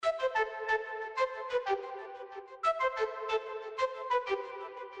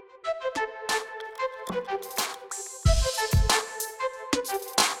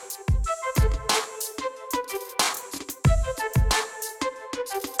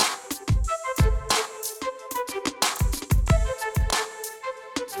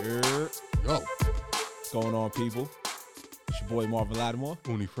What's going on, people? It's your boy Marvin Lattimore,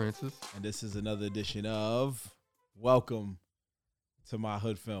 Uni Francis. and this is another edition of Welcome to My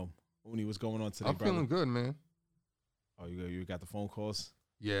Hood Film. Uni, what's going on today, I'm brother? feeling good, man. Oh, you got the phone calls?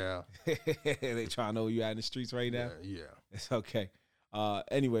 Yeah. They trying to know where you at in the streets right now? Yeah. It's okay.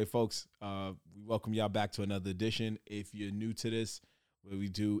 Anyway, folks, we welcome y'all back to another edition. If you're new to this, what we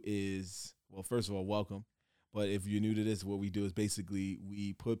do is, well, first of all, welcome. But if you're new to this, what we do is basically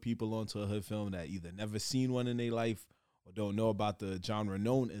we put people onto a hood film that either never seen one in their life or don't know about the genre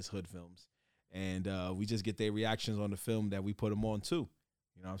known as hood films. And we just get their reactions on the film that we put them on too.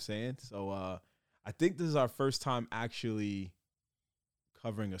 You know what I'm saying? So I think this is our first time actually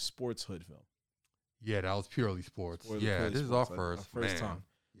covering a sports hood film. Yeah, that was purely sports. Purely This is sports, our like, first. our first man. time.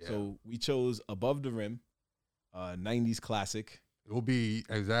 Yeah. So we chose Above the Rim, 90s classic. It will be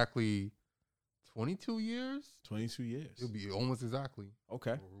exactly 22 years. 22 years. It'll be almost exactly.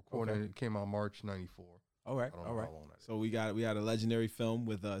 Okay. We're recording. Okay. It came out March 94. All right. I don't All know right. how long that is. So we had a legendary film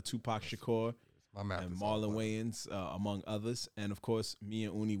with Tupac Shakur My math and is off, Marlon but- Wayans, among others. And of course, me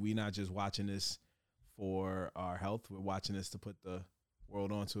and Uni, we not just watching this for our health. We're watching this to put the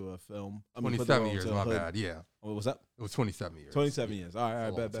world onto a film. Put the 27 world years, onto a my hood. bad. Yeah. What was that? It was 27 years. 27 years. All right.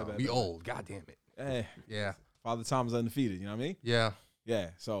 It's a long time. Bet. We old. God damn it. Hey, Yeah. Father Time is undefeated. You know what I mean? Yeah.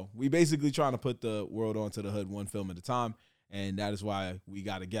 Yeah, so we basically trying to put the world onto the hood one film at a time, and that is why we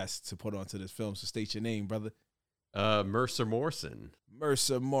got a guest to put onto this film. So state your name, brother. Mercer Morrison.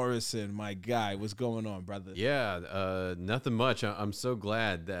 Mercer Morrison, my guy. What's going on, brother? Yeah, nothing much. I'm so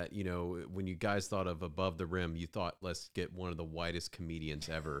glad that, you know, when you guys thought of Above the Rim, you thought, let's get one of the whitest comedians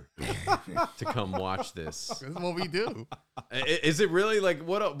ever to come watch this. This is what we do. Is it really like,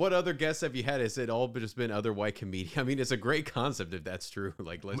 what other guests have you had? Has it all just been other white comedians? I mean, it's a great concept if that's true.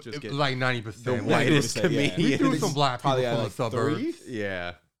 Like, let's just get like 90%. the Like, whitest 90%, yeah. we threw comedians. some black people Probably from had the like suburbs. three,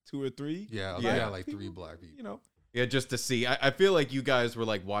 Yeah. 2 or 3. Yeah, Yeah. we had like 3 black people. You know, Yeah, just to see. I feel like you guys were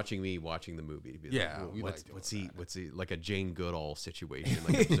like watching me watching the movie. To be Yeah, like, we what's, like what's doing he? that. What's he? Like a Jane Goodall situation,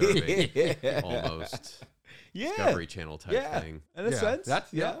 like observing yeah, almost yeah, Discovery Channel type yeah. thing. In a Yeah, sense,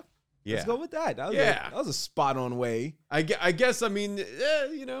 that's- yeah. Yeah, Let's go with that. That was Yeah. that was a spot on way. I guess. I mean,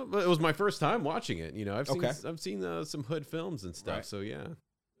 you know, it was my first time watching it. You know, I've seen some hood films and stuff. Right. So yeah.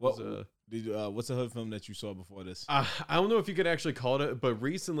 What was, what's a hood film that you saw before this? I don't know if you could actually call it, but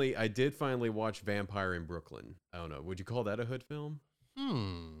recently I did finally watch Vampire in Brooklyn. I don't know. Would you call that a hood film?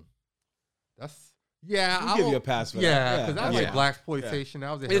 That's I'll give you a pass for that. Yeah, because that's Yeah. like black exploitation.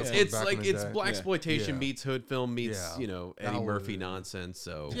 That was a hit It's back like in the it's day. black Yeah. exploitation Yeah. meets hood film meets Yeah. you know That Eddie Murphy was- nonsense.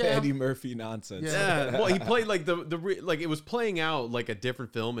 So Yeah. Eddie Murphy nonsense. yeah. Well, he played like like it was playing out like a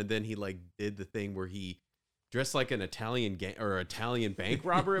different film, and then he like did the thing where he dressed like an Italian gang or Italian bank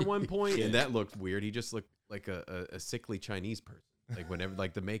robber at one point, Yeah. and that looked weird. He just looked like a sickly Chinese person. Like whenever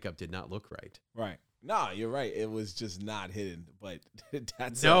like the makeup did not look right. Right. Nah, you're right. It was just not hidden, but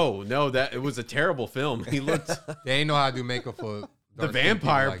that's No, that it was a terrible film. He looked They ain't know how to do makeup for the dark-skinned people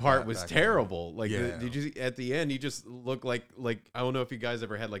vampire like part that was back then. terrible. Like Yeah. did you at the end? He just looked like I don't know if you guys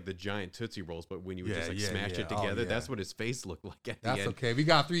ever had like the giant Tootsie Rolls, but when you would Yeah, just like yeah, smash yeah. it Oh, together, yeah. that's what his face looked like at the That's end. okay. We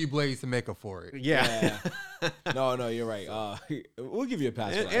got 3 blades to make up for it. Yeah. No, you're right. We'll give you a pass.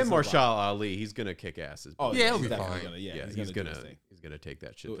 for that. and It's no Marshall problem. Ali, he's gonna kick asses. Oh, Yeah, he'll he's be definitely fine. Gonna, yeah, he's he's gonna gonna do his thing. take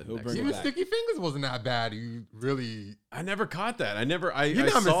that shit. He'll- the he'll next bring it time. Even back. Sticky Fingers wasn't that bad. You really I never caught that. I never. I You're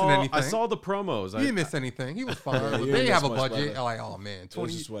not missing saw. anything. I saw the promos. you didn't miss anything. He was fine. Yeah, But you they didn't have a miss much, budget. brother. Like, oh man, It was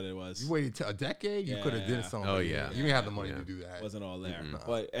 20. just what it was. You waited till a decade. You could have Yeah. did something. Oh, yeah. You didn't have the money Yeah. to do that. Wasn't all there. Mm-mm.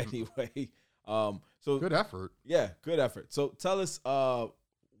 But anyway, so Good effort. yeah, good effort. So tell us,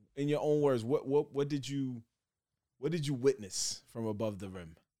 in your own words, what did you witness from Above the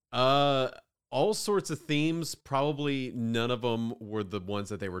Rim? All sorts of themes. Probably none of them were the ones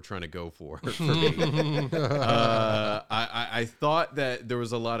that they were trying to go for me. I thought that there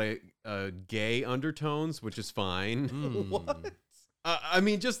was a lot of gay undertones, which is fine. What? I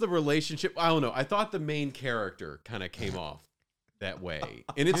mean, just the relationship. I don't know. I thought the main character kind of came off that way,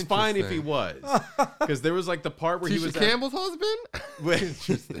 and it's fine if he was, because there was like the part where he Tisha was Campbell's husband.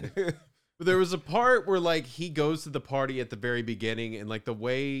 Interesting. There was a part where like he goes to the party at the very beginning, and like the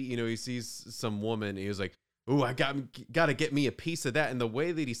way he sees some woman, and he was like, "Ooh, I got to get me a piece of that." And the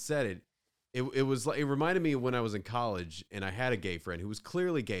way that he said it, it was like it reminded me of when I was in college and I had a gay friend who was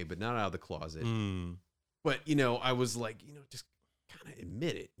clearly gay but not out of the closet. But I was like, just kind of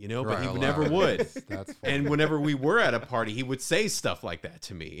admit it, but Right, he never would. That's funny. And whenever we were at a party, he would say stuff like that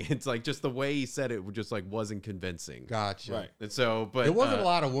to me. It's like just the way he said it just like wasn't convincing. Gotcha. Right. And so, but There wasn't a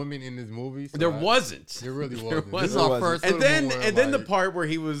lot of women in this movie. So there wasn't. There really There wasn't. This wasn't. is our There first. And little then one and then the like- part where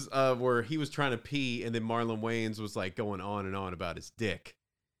he was trying to pee, and then Marlon Wayans was like going on and on about his dick.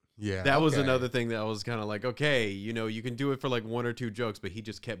 Yeah, That was okay. another thing that I was kind of like, okay, you know, you can do it for like 1 or 2 jokes, but he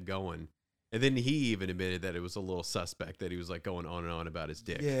just kept going. And then he even admitted that it was a little suspect that he was like going on and on about his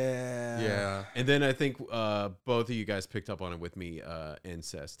dick. Yeah. And then I think both of you guys picked up on it with me.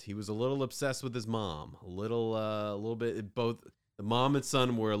 Incest. He was a little obsessed with his mom. A little bit. Both the mom and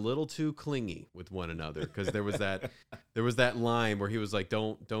son were a little too clingy with one another because there was that line where he was like,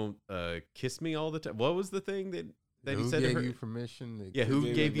 "Don't kiss me all the time." What was the thing that he Who said to gave her? you permission? Yeah,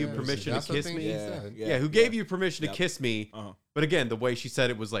 who gave you Yeah, permission that's to the kiss thing me? he Yeah. said. Yeah, who gave you permission Yep. to kiss me? Uh-huh. But again, the way she said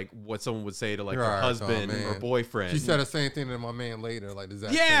it was like what someone would say to like her Right, husband oh, or man. boyfriend. She said the same thing to my man later. Like, does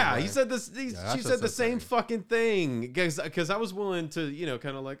that? Yeah, same he way. said this. Yeah, She that's said the just same okay. fucking thing because I was willing to,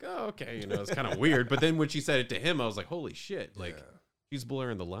 kind of like, oh, okay, it's kind of weird. But then when she said it to him, I was like, holy shit, like Yeah. she's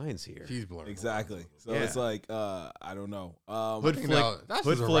blurring the lines here. She's blurred. Exactly. So Yeah. it's like, I don't know. Hood think flick, that's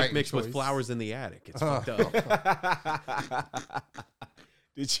hood just a flick right mixed with choice. flowers in the attic. It's fucked up.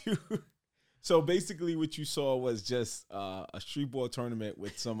 Did you? So basically, what you saw was just a street ball tournament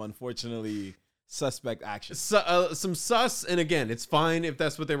with some unfortunately suspect action. Some sus, and again, it's fine if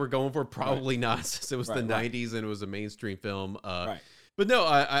that's what they were going for. Probably not, since it was the Right. 90s and it was a mainstream film. Right. But no,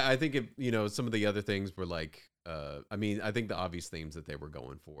 I think some of the other things were like, I think the obvious themes that they were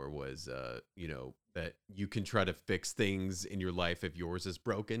going for was, that you can try to fix things in your life if yours is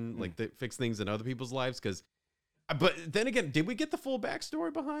broken, like fix things in other people's lives. But then again, did we get the full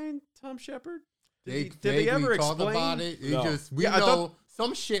backstory behind Tom Shepard? Did they ever talk explain? about it? It No. just we Yeah, I know thought-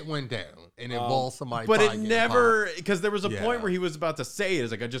 some shit went down and involved somebody. But it probably getting never, popped. because there was a point Yeah. where he was about to say it.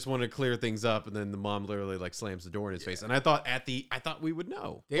 It's like, I just want to clear things up, and then the mom literally like slams the door in his face. And I thought we would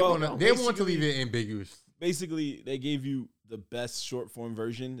know. They Well, want no, to. They want to basically- leave it ambiguous. Basically, they gave you the best short form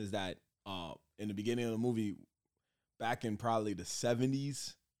version. Is that in the beginning of the movie, back in probably the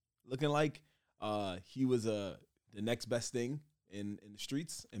 70s, looking like he was the next best thing in the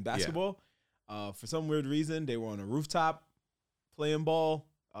streets in basketball. For some weird reason, they were on a rooftop playing ball,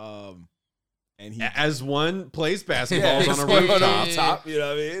 and he As one plays basketball yeah, on a just on rooftop. top. You know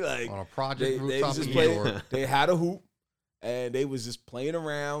what I mean? Like On a they, project they rooftop was just in playing. New York. They had a hoop, and they was just playing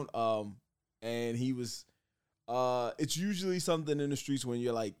around. And he was. It's usually something in the streets when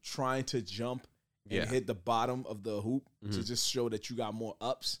you're like trying to jump and Yeah. hit the bottom of the hoop to Mhm. just show that you got more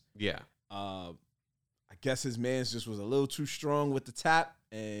ups. Yeah. I guess his man's just was a little too strong with the tap,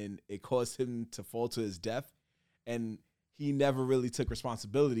 and it caused him to fall to his death. And he never really took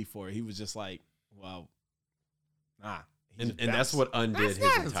responsibility for it. He was just like, well, nah. He And just that's bounced. what undid That's not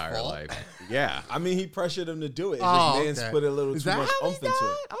his his entire fault. life. Yeah. I mean, he pressured him to do it. Oh, His man's okay. put a little Is too that much how he oomph into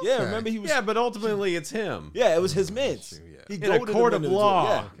it. died? Yeah, Okay. remember he was. Yeah, but ultimately it's him. Yeah, it was his man's. Yeah. He In a goaded court him of into it. law.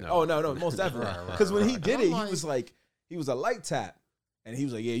 Yeah. No. Oh no, most definitely. Right, right, Because when he right. did I'm it, like- he was a light tap, and he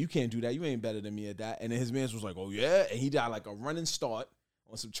was like, "Yeah, you can't do that. You ain't better than me at that." And then his man's was like, "Oh yeah," and he got like a running start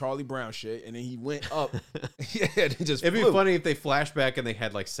on some Charlie Brown shit, and then he went up. Yeah, and he just It'd be flew. funny if they flash back and they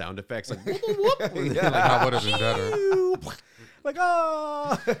had like sound effects like whoop, whoop, whoop. Yeah. Like, that would have been better. Like,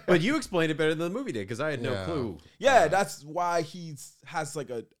 oh. But you explained it better than the movie did because I had no Yeah. clue. Yeah, that's why he has like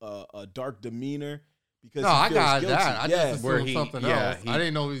a dark demeanor because No, he I feels got guilty. that. I yeah. just Where assumed he- something yeah, else. he- I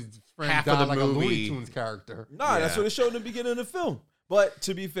didn't know his friend half of died the like a Looney movie- Tunes character. Nah, that's Yeah. what it showed in the beginning of the film. But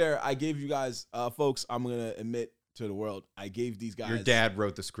to be fair, I gave you guys, folks, I'm going to admit to the world, I gave these guys. Your dad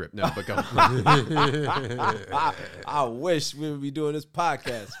wrote the script. No, but go on. I wish we would be doing this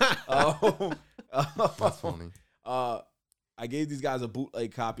podcast. That's funny. I gave these guys a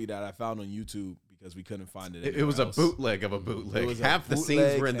bootleg copy that I found on YouTube because we couldn't find it. It was a anywhere else. bootleg of a It bootleg. was a Half the bootleg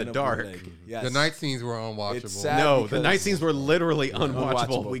scenes were in the and a dark. bootleg. Yes. The night scenes were unwatchable. It's sad. No, the because- night scenes were literally unwatchable.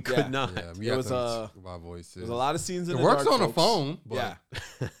 Unwatchable, We could yeah. not. Yeah, we It had was, to my voices. There's a lot of scenes in It the works dark, on a folks. phone, but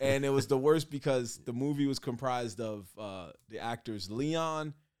Yeah. And it was the worst because the movie was comprised of the actors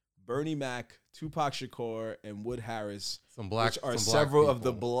Leon, Bernie Mac, Tupac Shakur, and Wood Harris, some black, which are some black several of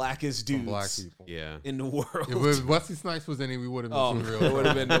the people. blackest Some dudes black people. Yeah. in the world. If Wesley Snipes was in it, we would have been Oh, some real. it would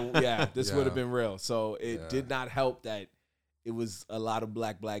have been this Yeah. would have been real. So it Yeah. did not help that it was a lot of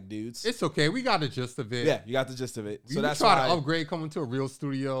black dudes. It's okay. We got the gist of it. Yeah, you got the gist of it. We So that's try why to upgrade coming to a real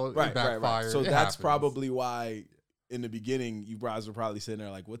studio. right, it backfired. So It that's happens. probably why in the beginning you guys were probably sitting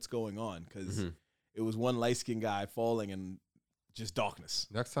there like, what's going on? Because Mhm. it was one light skinned guy falling and just darkness.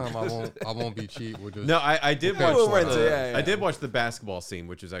 Next time I won't be cheap. We'll just No, I did Okay, watch. we'll the, rent it, yeah. I did watch the basketball scene,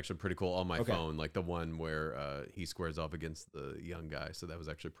 which is actually pretty cool on my Okay. phone, like the one where he squares off against the young guy. So that was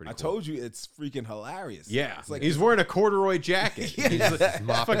actually pretty. I cool. told you it's freaking hilarious. Yeah, It's like he's wearing a corduroy jacket. Yeah. He's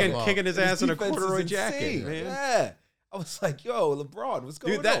Mopping fucking them up. kicking his his ass in a defense is corduroy insane. jacket, man. Yeah. I was like, yo, LeBron, what's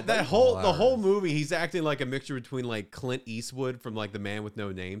going Dude, on? that buddy? the whole Hilarious. movie, he's acting like a mixture between like Clint Eastwood from like The Man with No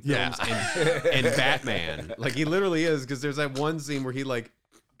Name films Yeah. and Batman. Like he literally is, because there's that one scene where he like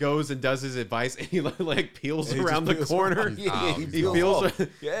goes and does his advice, and he like peels And he around just the peels corner. off. Yeah, he peels peels, off.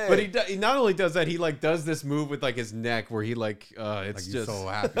 Yeah. but he not only does that, he like does this move with like his neck where he like it's Like he's just. so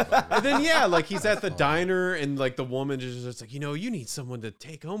happy. About And it. then yeah, like he's at the That's funny. diner, and like the woman is just like, you need someone to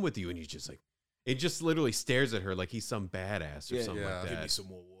take home with you, and he's just like, it just literally stares at her like he's some badass or Yeah, something yeah. like Give that. me some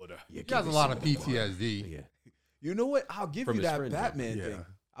more water. Yeah, He has a lot of PTSD. Yeah. You know what? I'll give From you his that friend, Batman yeah. thing.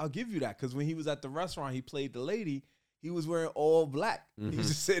 I'll give you that because when he was at the restaurant, he played the lady. He was wearing all black. He Mhm. was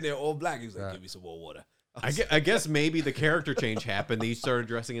just sitting there all black. He was like, Yeah. "Give me some more water." I guess maybe the character change happened. He started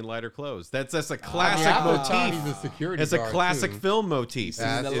dressing in lighter clothes. That's a I mean, classic half the time motif. He's a security It's a guard, classic too. film motif.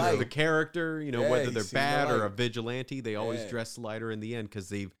 That's Is true. the character, Yeah, whether he's they're seen the bad or light. a vigilante, they always Yeah. dress lighter in the end because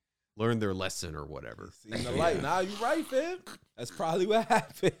they've learned their lesson or whatever. Seen the light. Nah, you right, fam. That's probably what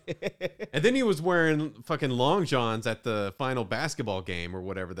happened. And then he was wearing fucking long johns at the final basketball game or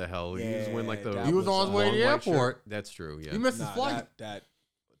whatever the hell. He was wearing like Yeah, the. that He was on his way to long the white shirt. airport. That's true. Yeah. He missed his Nah, flight. that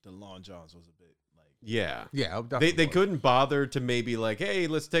the Lon Johns was a bit like Yeah. Yeah, They couldn't bother to maybe like, hey,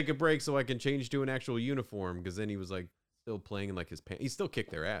 let's take a break so I can change to an actual uniform, because then he was like still playing in like his pants. He still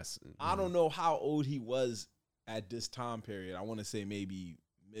kicked their ass. I don't know how old he was at this time period. I want to say maybe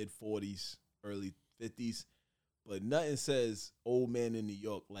mid 40s, early 50s, but nothing says old man in New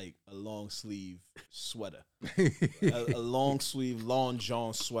York like a long sleeve sweater, a long sleeve Lon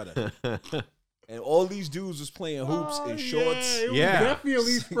John sweater. And all these dudes was playing hoops in shorts. It was Yeah.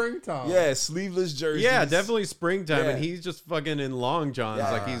 definitely springtime. Yeah, sleeveless jerseys. Yeah, definitely springtime, and Yeah. he's just fucking in long johns,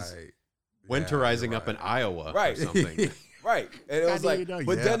 Yeah. like he's Right. winterizing Yeah, up in you're Iowa Right. or something. Right. And it I was didn't like, even know,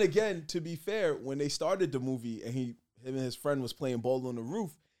 but yeah. then again, to be fair, when they started the movie and him and his friend was playing ball on the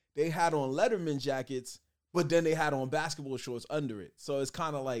roof, they had on Letterman jackets, but then they had on basketball shorts under it. So it's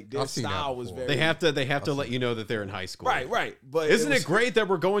kind of like their I've seen that style was before. very They have to let you know that they're in high school. right. But Isn't was- it great that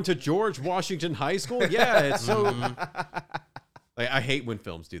we're going to George Washington High School? Yeah, it's so. Like, I hate when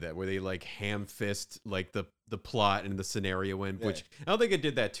films do that, where they like ham fist like the plot and the scenario in, Yeah. which I don't think it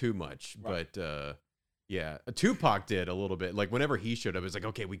did that too much, Right. but yeah, Tupac did a little bit. Like whenever he showed up, it's like,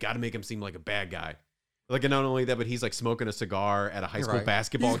 okay, we got to make him seem like a bad guy. Like, and not only that, but he's like smoking a cigar at a high school Right.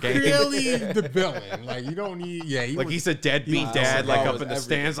 basketball He's game. clearly the villain. Like you don't need. Yeah, he Like was, he's a deadbeat Nah, dad, cigar like up was in the everything.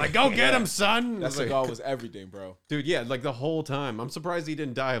 stands, like, go get him, son. that It's like, cigar was everything, bro. dude, yeah, like the whole time. I'm surprised he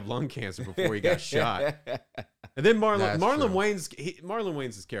didn't die of lung cancer before he got shot. And then That's true. Marlon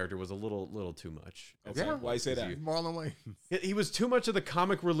Wayne's character was a little too much. Okay, Yeah. why you say that? Marlon Wayans. He was too much of the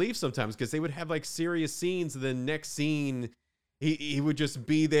comic relief sometimes, because they would have like serious scenes, and then next scene he would just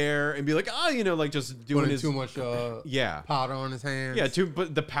be there and be like, like just doing Putting his too much yeah. powder on his hands. Yeah,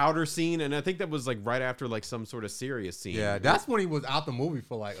 but the powder scene, and I think that was like right after like some sort of serious scene. Yeah, that's when he was out the movie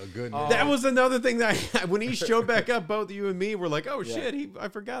for like a good minute. That was another thing that when he showed back up, both you and me were like, "Oh Yeah. shit!" I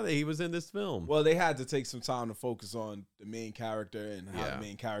forgot that he was in this film. Well, they had to take some time to focus on the main character and how Yeah. the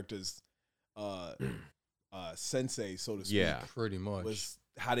main character's sensei, so to speak, Yeah, pretty much. was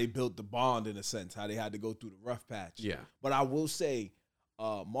how they built the bond in a sense, how they had to go through the rough patch. yeah, But I will say,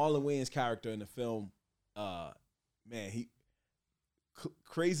 Marlon Wayans' character in the film, man, he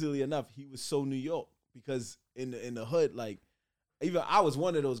crazily enough, he was so New York, because in the hood, like even I was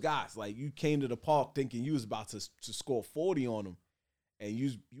one of those guys. Like you came to the park thinking you was about to score 40 on them, and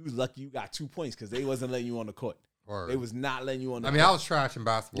you was lucky you got 2 points because they wasn't letting you on the court. Word. They was not letting you on the I mean, court. I was trash in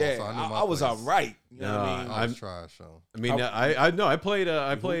basketball, yeah, so I knew my I was place. all right. You know what I No, mean? I was trash, so. I mean, I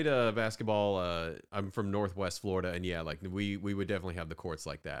played basketball. I'm from Northwest Florida, and yeah, like we would definitely have the courts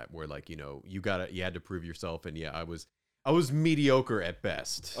like that, where like you had to prove yourself, and yeah, I was mediocre at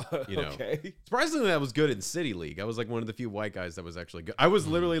best. You know, Okay. surprisingly, I was good in City League. I was like one of the few white guys that was actually good. I was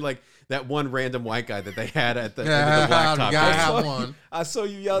literally like that one random white guy that they had at the, Yeah, the blacktop. gotta game. have one. I saw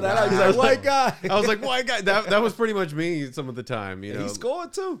you yell that Nah. out. He's like, white guy. I was like, white guy. That was pretty much me some of the time. You know, He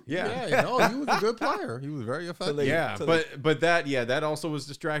scored too. yeah. Yeah, no, he was a good player. He was very effective. Like- Yeah, to but that also was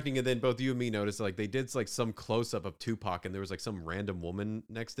distracting. And then both you and me noticed like they did like some close up of Tupac, and there was like some random woman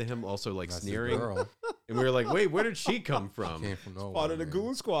next to him also like That's his sneering, girl. and we were like, wait, where did she come from? Came from nowhere. Part of the man.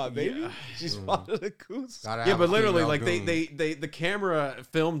 Goon Squad, baby. Yeah. She's Mm. part of the Goon Squad. Gotta Yeah, have but a literally, female like goon. they the camera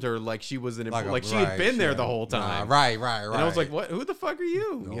filmed her like she was in Like a- she had right, been there yeah. the whole time. Nah, right. And I was like, what? Who the fuck are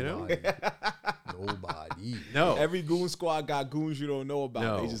you? You know? Nobody. Nobody. No. Every Goon Squad got goons you don't know about.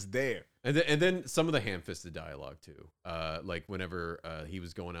 No. They just there. And then some of the ham-fisted dialogue too. Like whenever he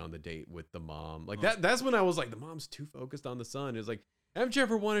was going out on the date with the mom, like that's when I was like, the mom's too focused on the son. It's like, haven't you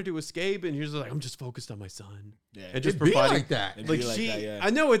ever wanted to escape? And he's like, I'm just focused on my son. Yeah. And just It be providing like that. It like be like she, that, yeah.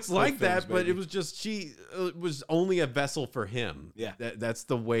 I know it's Good like films, that, but baby. it was just she was only a vessel for him. Yeah. That's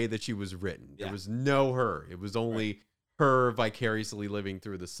the way that she was written. Yeah. There was no her. It was only her vicariously living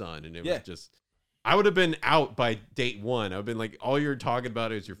through the son, and it Yeah. was just I would have been out by date 1. I've been like, all you're talking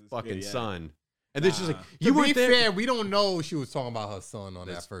about is your This fucking kid, yeah. son. And then she's like, Nah. you To be weren't there. fair, we don't know she was talking about her son on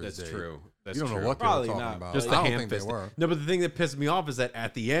That's, that first that's date. true. That's You don't true. know what they Probably were talking not. about. Just I the don't ham think they fist. were. No, but the thing that pissed me off is that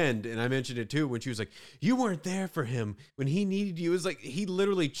at the end, and I mentioned it too, when she was like, "You weren't there for him when he needed you." It was like he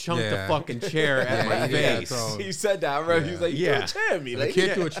literally chunked Yeah. the fucking chair at my Yeah, face. so- He said that, bro. He was like, Yeah. "You chair me." The Like,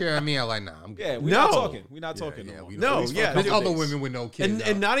 kid threw a chair at me. I'm like, nah, I'm good. yeah, we're No. not talking. We're not talking. Yeah, no, we more. don't. At least No, yeah, for There's couple other days. women with no kids.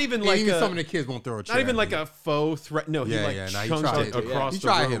 And not even like even a, some of the kids won't throw a chair. not even at like me. a faux threat. No, he Yeah, like yeah, nah, he chunked tried it to. across He the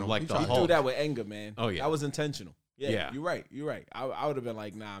tried to room hit him. like He the tried He to. threw Hulk. that with anger, man. Oh, yeah. that was intentional. Yeah, Yeah. you're right. You're right. I would have been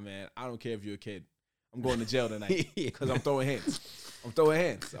like, nah, man. I don't care if you're a kid. I'm going to jail tonight because I'm throwing hands. I'm throwing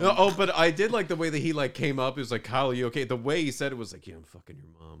hands. No, oh, but I did like the way that he like came up. He was like, "Kyle, are you okay?" The way he said it was like, "Yeah, I'm fucking your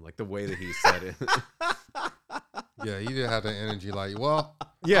mom." Like the way that he said it. Yeah, he didn't have the energy. Like, well,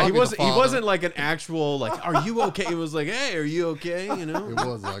 Yeah, I'll he be the wasn't. He father. wasn't like an actual like, "Are you okay?" It was like, "Hey, are you okay?" You know. It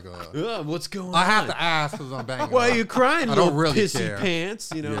was like a. What's going on? I have to ask because I'm banging. Why her. are you crying, I little don't really pissy care.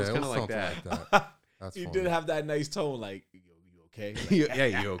 pants? You know, Yeah, it's it kind of was like that. something like that. That's He funny. did have that nice tone, like, "Yo, you okay?" Like,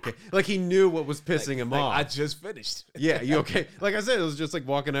 Yeah, you okay? Like he knew what was pissing him like, off. I just finished. Yeah, you okay? Like I said, it was just like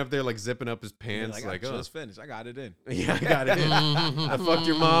walking up there, like zipping up his pants, Like, like, I oh, just finished. I got it in. yeah, I got it in. I fucked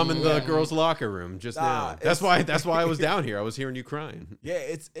your mom in the girls' locker room just Nah, now. That's why I was down here. I was hearing you crying. Yeah,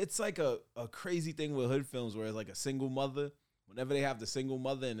 it's like a crazy thing with hood films where it's like a single mother. Whenever they have the single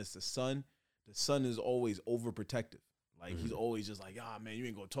mother and it's the son is always overprotective. Like he's always just like, "Ah, man, you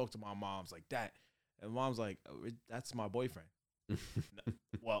ain't gonna talk to my mom's like that." And mom's like, "Oh, that's my boyfriend."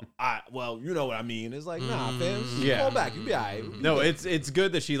 well, you know what I mean. It's like, nah, fam, just Yeah. fall back. You be all right. No, it's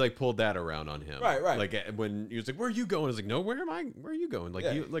good that she like pulled that around on him. Right. Like when he was like, "Where are you going?" I was like, "No, where am I? Where are you going?" Like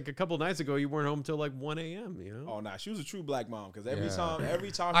Yeah. you, like a couple nights ago, you weren't home until like 1 a.m. You know? Oh, nah, she was a true black mom because every Yeah.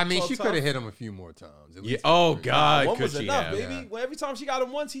 time. I mean, talked she tough, could have hit him a few more times. At Yeah. least Oh three. God, one could was she enough, have? baby. Yeah. Well, every time she got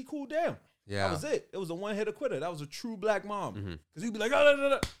him once, he cooled down. Yeah. That was it. It was a one hitter quitter. That was a true black mom. Mhm. Because he'd be like,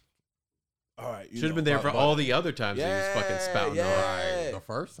 "Oh, all right, Should have been there for all the other times he was fucking spouting yeah. off. Right. The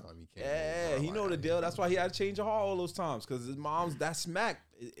first time he came. Yeah, over, he like, know the deal. That's why he had to change your heart all those times. Because his mom's that smack,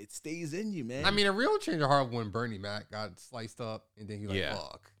 it stays in you, man. I mean, a real change of heart when Bernie Mac got sliced up, and then he like, Yeah.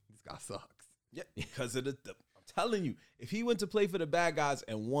 fuck, this guy sucks. yeah, because of I'm telling you, if he went to play for the bad guys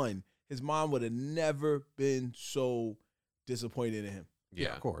and won, his mom would have never been so disappointed in him.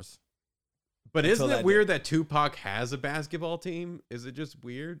 Yeah. Of course. But Until isn't that it weird that Tupac has a basketball team? Is it just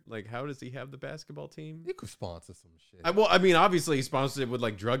weird? Like, how does he have the basketball team? He could sponsor some shit. Well, I mean, obviously he sponsored it with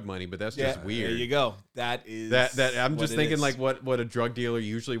like drug money, but that's just weird. There you go. That is That I'm what just it thinking is. like what a drug dealer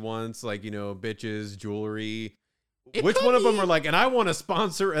usually wants, like, you know, bitches, jewelry. It Which could one of them be- are like, and I want to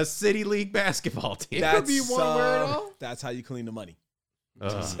sponsor a city league basketball team? could be one weirdo. That's how you clean the money.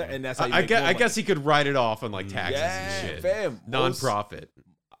 Ugh. And that's how you I make guess more I money. guess he could write it off on like taxes Yeah, and shit. fam. Non-profit.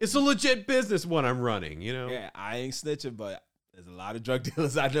 It's a legit business one I'm running, you know? Yeah, I ain't snitching, but there's a lot of drug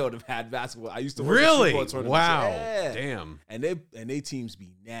dealers I know that have had basketball. I used to work at Really? football tournaments. Wow. Yeah. Damn. And they teams be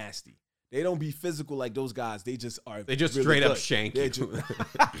nasty. They don't be physical like those guys. They just are. They just really straight up good. shank They you. ju-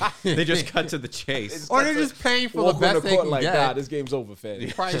 They just cut to the chase. just- Or they're just paying for the walk on best the they court can like, get. nah, this game's over, fam.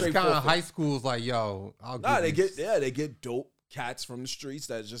 Probably Straight kind of forfeit. high schools like, yo, I'll give Nah, they you get dope cats from the streets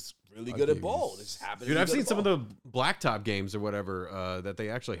that's just really I'll good give at you ball. They just happen to Dude, be I've good seen at some of ball. the blacktop games or whatever that they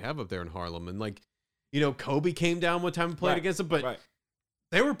actually have up there in Harlem. And like, you know, Kobe came down one time and played Right, against them, but right.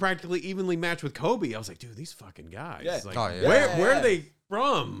 they were practically evenly matched with Kobe. I was like, dude, these fucking guys. Yeah. Like, Oh, yeah. where Yeah. are they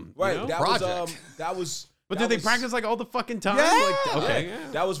from? You Right. know? That was. But that did they was- practice like all the fucking time? Yeah. Like, okay. Yeah.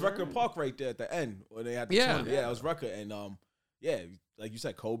 Yeah. That was Rucker Park right there at the end when they had the Yeah. tournament. Yeah, it was Rucker. And yeah, like you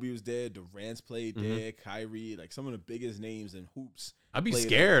said, Kobe was there, Durant's played there, Kyrie, like some of the biggest names in hoops. I'd be played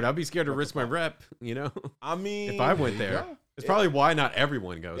scared. I'd be scared to Rucker risk my Park. rep, you know? I mean, If I went There you there. go. It's probably why not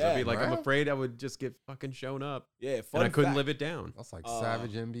everyone goes. I'd Yeah, be like, I'm right. afraid I would just get fucking shown up. yeah, And fun I couldn't fact, live it down. That's like Uh,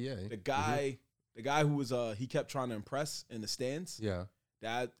 Savage NBA. The guy who was he kept trying to impress in the stands. Yeah.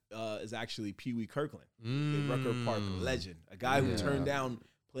 That is actually Pee Wee Kirkland, the Rucker Park legend, a guy who Yeah. turned down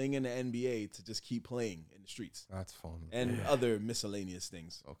playing in the NBA to just keep playing in the streets That's fun. and other miscellaneous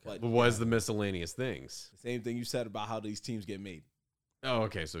things. Okay. But What was the miscellaneous things? the same thing you said about how these teams get made. Oh,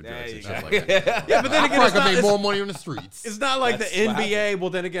 okay. So There drugs you and go. stuff like that. Yeah, but then I again, probably it's could not, make it's, more money on the streets. it's not like That's the what NBA. Well,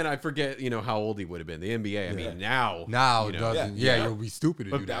 then again, I forget, you know, how old he would have been. The NBA, I mean, now. Now you it know. doesn't. Yeah. Yeah, you'll be stupid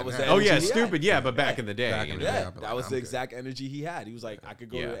to But do that that. was now. the Oh, yeah, energy he had. stupid. Yeah, but back in the day. Back you in know. the day. Yeah, I'd be that like, was I'm the good. exact energy he had. He was like, I could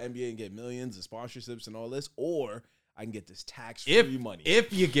go Yeah. to the NBA and get millions of sponsorships and all this, or I can get this tax-free If money.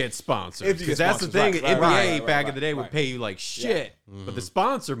 if you get sponsors, If you because get that's the sponsors, thing. right, NBA right, back right, in the day would right. pay you like shit, Mm-hmm. but the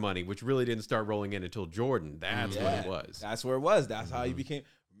sponsor money, which really didn't start rolling in until Jordan, that's what it was. That's where it was. That's how he became.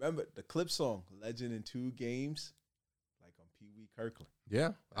 Remember the clip song "Legend in 2 Games," like on Pee Wee Kirkland.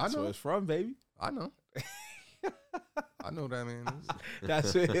 Yeah, That's I where know. it's from, baby. I know. I know that man is.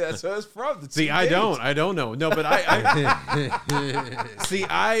 That's where it's from. The See, two I games. don't know. No, but I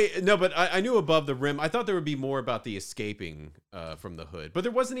knew above the rim. I thought there would be more about the escaping from the hood, but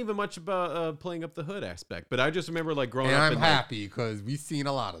there wasn't even much about playing up the hood aspect. But I just remember like growing And up. I'm and, happy because we've seen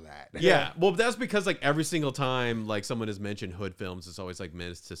a lot of that. Yeah, well, that's because like every single time like someone has mentioned hood films, it's always like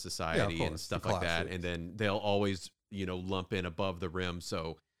Menace to Society and course, stuff the like that, classics. and then they'll always lump in above the rim.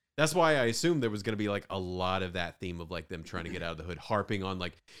 So that's why I assumed there was going to be like a lot of that theme of like them trying to get out of the hood, harping on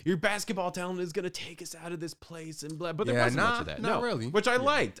like your basketball talent is going to take us out of this place and blah. But there Yeah, wasn't much of that. not No, really. which I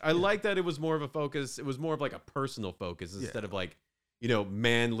liked. I liked that it was more of a focus. It was more of like a personal focus instead of like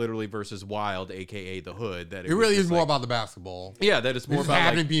man literally versus wild, aka the hood. That It really was is just, more like, about the basketball. yeah. That it's It more just about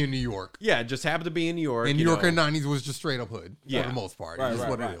happened like, to be in New York. yeah, it just happened to be in New York. And New York in the 90s was just straight up hood Yeah. for the most part. Right, It's right,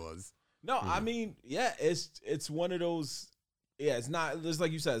 what right. it was. No, I mean, yeah, it's one of those. Yeah, it's not just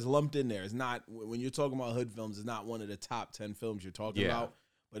like you said. It's lumped in there. It's not when you're talking about hood films. It's not one of the top 10 films you're talking Yeah. about.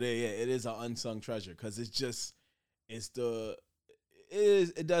 But it is an unsung treasure because it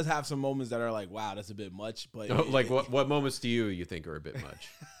does have some moments that are like, wow, that's a bit much. But What moments do you think are a bit much?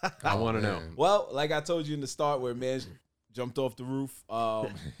 I want to know. man. Well, like I told you in the start, where man jumped off the roof.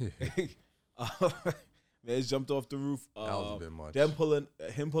 Man jumped off the roof. That was a bit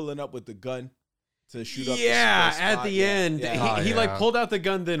much. Him pulling up with the gun to shoot up. Yeah, the at spot. the Yeah, end, yeah. he like yeah. pulled out the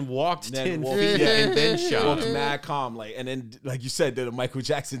gun, then walked And then 10 walked- feet and then shot. Walked him. mad calm, and then like you said, did a Michael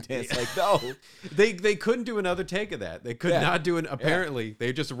Jackson dance. Like no, They couldn't do another take of that. They could Yeah. not do it. Apparently,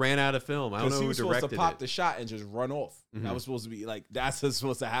 they just ran out of film. I don't because know he who was supposed to directed pop it. the shot and just run off. That was supposed to be like that's what's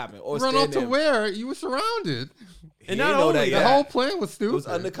supposed to happen. Or Run stand off to there. where? You were surrounded. He And didn't not know only that that- The yet. whole plan was It stupid. was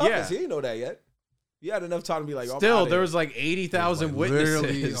undercover. Yeah. He didn't know that yet. He had enough time to be like, I'm Still, outta there here. was like 80,000 Like,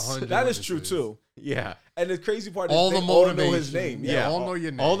 literally witnesses. 100 That is true witnesses. too. Yeah. And the crazy part is All they the all know motivation. his name. Yeah. all know your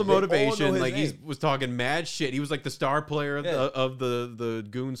name. All the They all know motivation, his like he name. was talking mad shit. He was like the star player of, Yeah. of the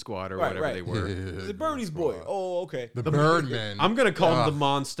goon squad or Right, whatever right. they were. He's a Birdie's boy. Oh, okay. The Birdman. I'm gonna call Ah. them the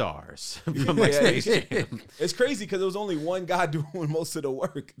Monstars from like Yeah. Space Jam. It's crazy because there was only one guy doing most of the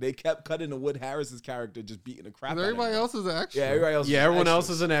work. They kept cutting to Wood Harris's character just beating the crap out of Everybody him. else is an extra. Yeah, everybody else. Yeah, was everyone extra. else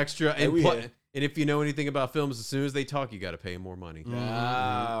is an extra, And and we pl- had- and if you know anything about films, as soon as they talk, you got to pay them more money. Oh,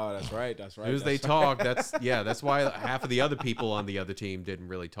 that's right. That's right. As soon as they that's talk, that's why half of the other people on the other team didn't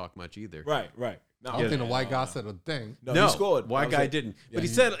really talk much either. right. Right. No, I don't think the white guy said a thing. No, he scored. White I was guy like, didn't, yeah,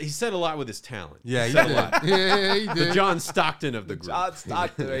 but he said a lot with his talent. Yeah, he said did. a lot. Yeah, he The did. John Stockton of the group. John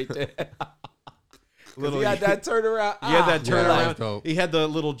Stockton right there. Little- He had that turnaround. He had that Yeah, that was turnaround. dope. He had the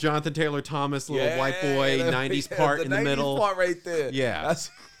little Jonathan Taylor Thomas, little white boy, 90s part in the 90s middle. part right there. Yeah.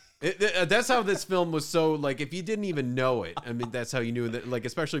 That's how this film was so, like, if you didn't even know it, I mean, that's how you knew that, like,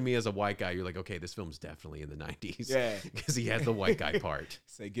 especially me as a white guy, you're like, okay, this film's definitely in the 90s. Yeah. Because he has the white guy part.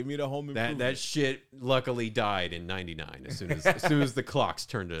 Say, give me the home improvement. That shit luckily died in 99 as soon as the clocks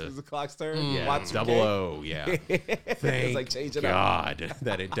turned As the to clock's turn. yeah, Y2K. double O, yeah. It's Thank like change it up. God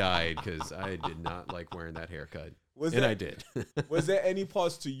that it died because I did not like wearing that haircut. And I did. Was there any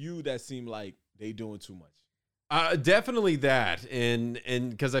parts to you that seemed like they doing too much? Definitely that, and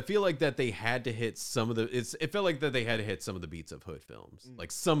because I feel like that they had to hit some of the. It felt like that they had to hit some of the beats of hood films,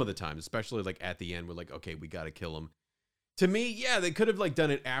 like some of the time, especially like at the end. We're like, okay, we got to kill him. To me, yeah, they could have like done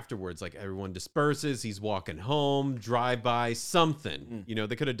it afterwards. Like everyone disperses, he's walking home, drive by, something. You know,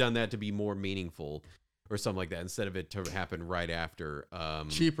 they could have done that to be more meaningful or something like that instead of it to happen right after.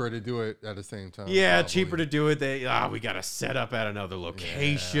 Cheaper to do it at the same time. Yeah, probably. cheaper to do it. We got to set up at another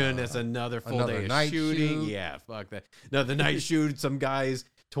location. Yeah. It's another full Another day of night shooting. shoot. Yeah, fuck that. Another night shoot. Some guys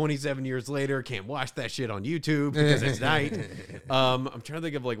 27 years later can't watch that shit on YouTube because it's night. I'm trying to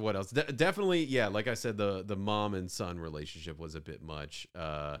think of like what else. Definitely, yeah. Like I said, the mom and son relationship was a bit much.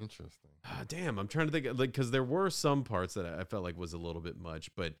 Interesting. Damn, I'm trying to think like because there were some parts that I felt like was a little bit much,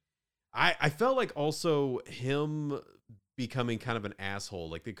 but I felt like also him becoming kind of an asshole.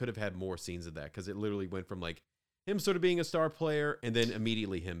 Like they could have had more scenes of that because it literally went from like him sort of being a star player and then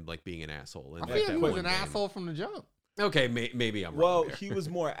immediately him like being an asshole. And I at feel that he was one an game. asshole from the jump. Okay, maybe I'm Well, wrong. there. he was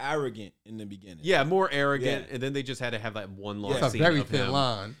more arrogant in the beginning. yeah, more arrogant, Yeah. and then they just had to have that one long Yeah. It's a scene very of thin him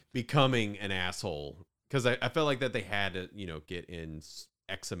line. becoming an asshole because I felt like that they had to get in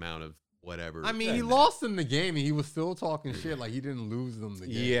X amount of whatever. I mean, Yeah, he man. lost in the game, and he was still talking shit like he didn't lose them the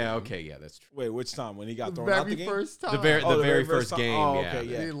game. yeah, okay, yeah, that's true. Wait, which time? When he got The thrown out very the game? first time. The very Oh, the very first first time. game, Oh, yeah. okay,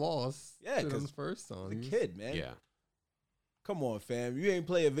 yeah. He lost. Yeah, shit on 'cause his first time. The He was- kid, man. Yeah. Come on, fam. You ain't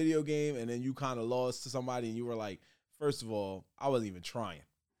play a video game and then you kind of lost to somebody and you were like, first of all, I wasn't even trying.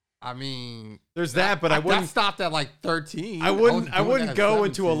 I mean, There's that, but I wouldn't That stopped at like 13. I wouldn't go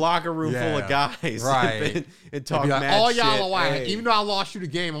into a locker room full of guys right. and talk like, mad all shit. y'all are whack. Hey. Even though I lost you the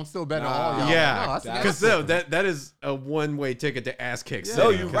game, I'm still betting on all y'all. Yeah, Like, no, because that's that is a one-way ticket to ass kicks. No,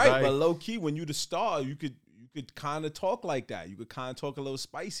 you're right, but low key, when you the star, you could kind of talk like that. You could kind of talk a little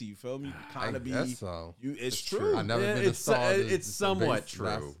spicy. You feel me? You could kind of be. so. It's true. I never Yeah, been a star. it's somewhat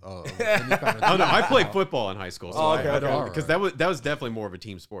true. Oh no, I played football in high school, so Oh, okay, I don't okay. because that was definitely more of a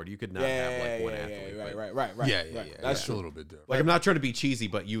team sport. You could not have like one athlete. Right. Yeah. That's a little bit different. Like I'm not trying to be cheesy,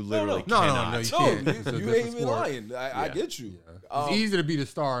 but you literally No, cannot. you No, can't. It's a you different ain't even sport. lying. I get you. Yeah. It's easy to be the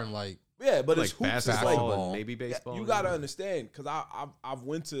star and like. Yeah, but like it's hoops. It's basketball like, and maybe baseball. you gotta understand, because I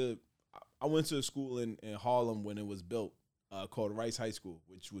went to a school in Harlem when it was built, called Rice High School,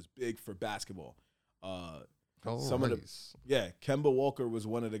 which was big for basketball. Kemba Walker was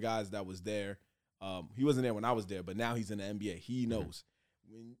one of the guys that was there. He wasn't there when I was there, but now he's in the NBA. He knows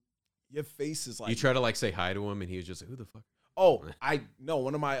when your face is like, You try to like say hi to him, and he was just like, "Who the fuck?" Oh, I know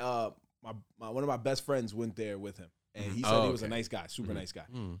one of my one of my best friends went there with him, and he said he was a nice guy, super nice guy.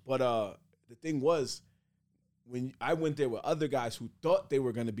 But the thing was, when I went there with other guys who thought they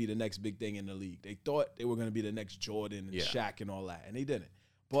were going to be the next big thing in the league, they thought they were going to be the next Jordan and Shaq and all that, and they didn't.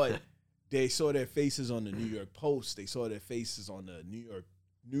 But they saw their faces on the New York Post. They saw their faces on the New York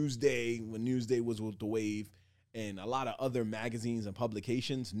Newsday when Newsday was with the Wave, and a lot of other magazines and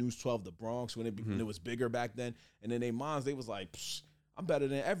publications. News 12, The Bronx, when it was bigger back then. And then they moms, they was like, I'm better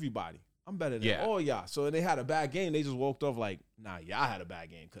than everybody. I'm better than all y'all. So when they had a bad game, they just walked off like, nah, y'all had a bad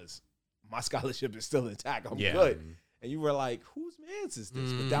game because my scholarship is still intact. I'm good. And you were like, whose man's is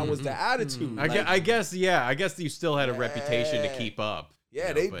this? But that was the attitude. I guess you still had a reputation to keep up.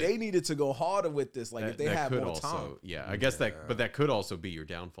 Yeah, they needed to go harder with this. Like, if they had more time. Yeah, I guess but that could also be your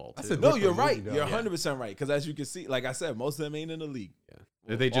downfall too. No, you're right. You're 100% right. Because as you can see, like I said, most of them ain't in the league. Yeah.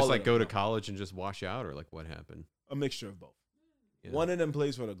 Did they just like go to college and just wash out, or like what happened? A mixture of both. Yeah. One of them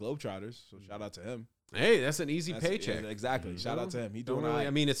plays for the Globetrotters, so shout out to him. Hey, that's an easy paycheck. Yeah, exactly. Shout out to him. He doing really, I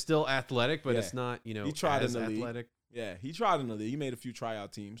mean, it's still athletic, but it's not, he tried as in the athletic. League. Yeah, he tried in the league. He made a few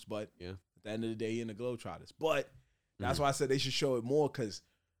tryout teams, but at the end of the day, he in the Globetrotters. But that's why I said they should show it more, because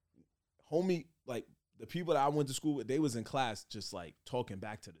homie, like the people that I went to school with, they was in class just like talking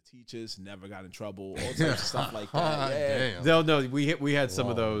back to the teachers, never got in trouble, all types of stuff like that. Yeah. No, we had some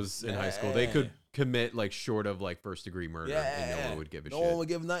of those in high school. They could commit like short of like first-degree murder, and no one would give a shit. No one would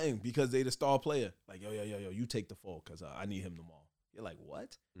give nothing because they the star player. Like, yo, you take the fall because I need him tomorrow. You're like,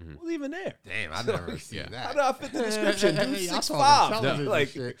 what? Who's even there? Damn, I never seen that. How did I fit the description? Dude, 6'5".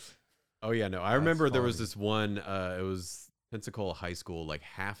 Like, oh yeah, no. I remember there was this one. It was Pensacola High School. Like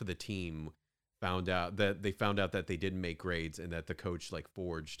half of the team found out that they didn't make grades, and that the coach like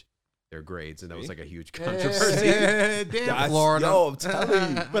forged their grades, and that was like a huge controversy. Damn, Florida. Yo, I'm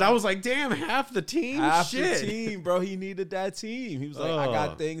telling you. But I was like, damn, half the team. Half the team, bro. He needed that team. He was like, I got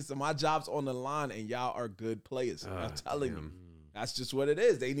Oh. things, so my job's on the line, and y'all are good players. I'm telling damn. you. That's just what it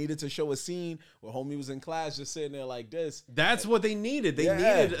is. They needed to show a scene where homie was in class just sitting there like this. That's what they needed. They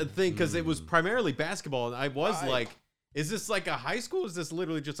needed a thing because it was primarily basketball, and I was like, is this like a high school? Is this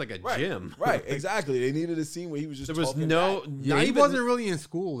literally just like a gym? Right, exactly. They needed a scene where he was just There was talking no, back. Yeah, not he even, wasn't really in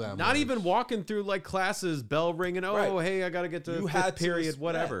school that much. not even walking through like classes, bell ringing. Oh, Right. hey, I gotta get to You fifth had to period,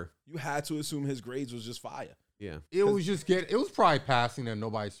 whatever. You had to assume his grades was just fire. Yeah, It was probably passing and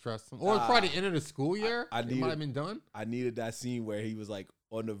nobody stressed him. Or it's probably the end of the school year. It might have been done. I needed that scene where he was like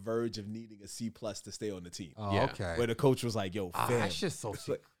on the verge of needing a C+ to stay on the team. Oh, Yeah. okay. Where the coach was like, yo, fam. That's just so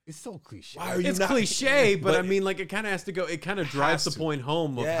it's so cliche. Why are you it's not- cliche, but But I mean, like it kind of has to go. It kind of drives the has to. point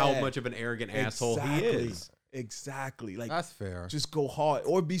home of Yeah. how much of an arrogant asshole he is. Exactly. Like, That's fair. just go hard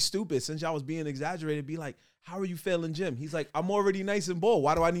or be stupid. Since y'all was being exaggerated, be like, how are you failing gym? He's like, I'm already nice and bald.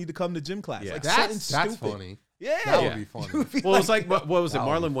 Why do I need to come to gym class? Yeah. Like, That's something stupid. funny. Yeah. That Yeah. would be funny. Well, it's like what was it? That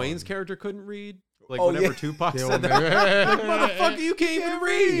would be Marlon Wayne's funny. character couldn't read. Like Oh, whenever yeah. Tupac Yeah, said man. that, like, motherfucker, you can't even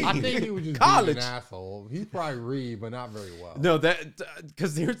read. I think he was just College. being an asshole. He probably read, but not very well. No, that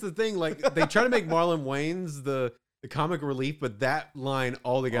because here's the thing: like they try to make Marlon Wayne's the comic relief, but that line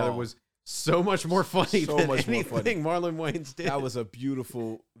altogether Oh. was so much more funny So than much more anything Marlon Wayne's did. That was a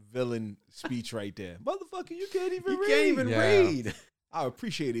beautiful villain speech right there. Motherfucker, you can't even you read. can't even Yeah. read, I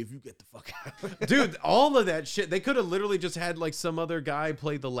appreciate it if you get the fuck out. dude. All of that shit, they could have literally just had like some other guy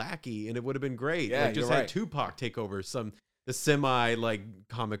play the lackey, and it would have been great. Yeah, like just you're had right. Tupac take over the semi like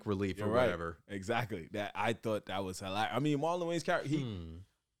comic relief You're or right. whatever. Exactly. That I thought that was hilarious. I mean, Marlon Wayne's character, he didn't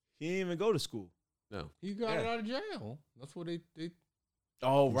even go to school. No, He got Yeah. it out of jail. That's what they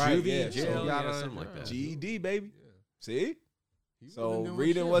Oh, right. Juvie, Yeah. jail, So, yeah, got something like that. GED, baby. Yeah. See? So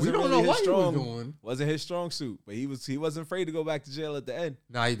reading wasn't we don't really know his what strong. he was doing. Wasn't his strong suit, but he wasn't afraid to go back to jail at the end.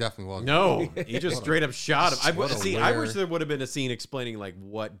 Nah, he definitely wasn't. No, he just straight up shot him. I weird- wish there would have been a scene explaining like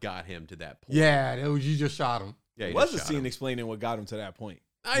what got him to that point. Yeah, you just shot him. Yeah, It he was just a shot scene him. explaining what got him to that point.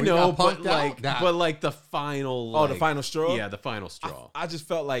 I When he know, got but punked out? like, That- but like the final. Oh, like, the final straw. Yeah, the final straw. I just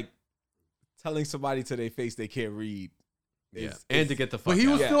felt like telling somebody to their face they can't read. And to get the fuck But he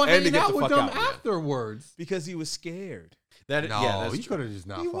out. was Yeah, still and to hanging get out the with fuck them out, yeah. afterwards. because he was scared. That, No, yeah, that's he true. could have just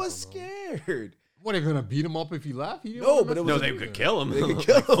not. He fucking was with him. scared. What, they're gonna beat him up if he left? He didn't No, wanna but it mess was No, with they him could either. kill him. They could Like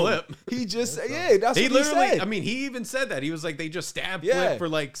kill him. Flip. He just That's yeah, that's He what literally. he said. I mean, he even said that. He was like, they just stabbed Yeah. Flip for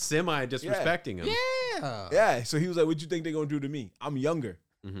like semi disrespecting him. Yeah. yeah. So he was like, "What you think they're gonna do to me? I'm younger.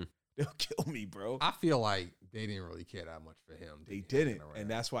 Mhm. They'll kill me, bro." I feel like they didn't really care that much for him. They hanging didn't, around.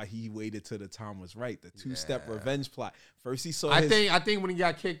 and that's why he waited till the time was right. The two-step Yeah. revenge plot. First, he saw. I his, think when he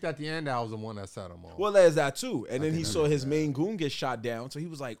got kicked at the end, that was the one that set him off. Well, there's that too. And then think he that saw is his bad. main goon get shot down. So he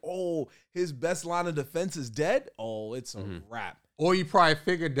was like, "Oh, his best line of defense is dead. Oh, it's a Mhm. wrap." Or you probably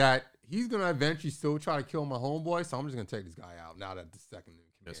figured that he's gonna eventually still try to kill my homeboy, so I'm just gonna take this guy out now that the second in command.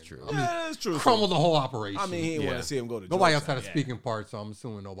 That's true. I mean, Yeah, that's true. crumble the whole operation. I mean, he didn't want Yeah. to see him go to nobody else Georgetown. had a speaking part, so I'm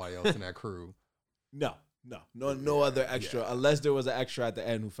assuming nobody else in that crew. No other extra, unless there was an extra at the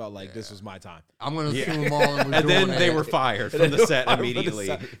end who felt like this was my time. I'm gonna Yeah. assume Marlon was And then doing they it. were fired And from then the set fired from the immediately.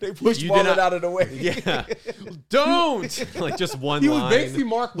 set. They pushed You did Marlon not- out of the way. Yeah, don't like just one He was line. basically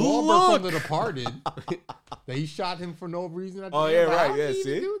Mark Wahlberg from Look! The Departed. That he shot him for no reason. At the Oh, end. yeah, Like, right, how yeah, did he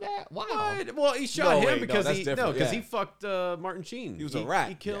see? do that? Wow. What? Well, he shot No, him wait, no, because that's he different, because yeah. he fucked Martin Sheen. He was a rat.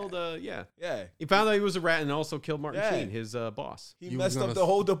 He killed. Yeah. Yeah, He found out he was a rat and also killed Martin Yeah. Sheen, his boss. he He was messed up gonna the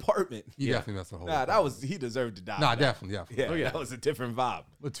whole department. He Yeah. definitely messed the whole. Nah, thing. he deserved to die. Nah, for that. definitely. Yeah, Oh, yeah. that was a different vibe.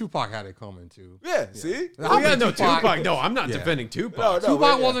 But Tupac had it coming too. Yeah, see, Oh yeah, no Tupac- Tupac. No, I'm not Yeah. defending Tupac. No,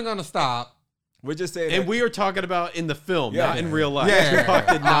 Tupac yeah. wasn't gonna stop. we're just saying. And that, we are talking about in the film, Yeah. not in real life. Yeah. Tupac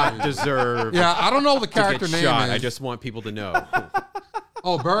did not Yeah. deserve Yeah, I don't know what the to character get name shot. is. I just want people to know.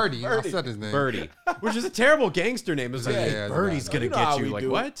 Oh, Birdie. Birdie. I said his name. Birdie, which is a terrible gangster name. It's like, Yeah, hey, yeah, Birdie's yeah. gonna know how get you. we Like do.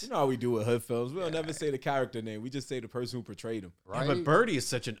 what? You know how we do with hood films. We don't never say the character name. We just say the person who portrayed him. Yeah, Right? but Birdie is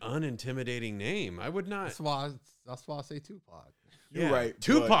such an unintimidating name. I would not. That's why I say Tupac. You're Yeah. right.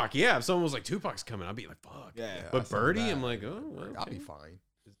 Tupac. Yeah, if someone was like Tupac's coming, I'd be like, fuck. Yeah, Yeah, But that's not Birdie, bad. I'm like, oh, well, I'll okay. be fine.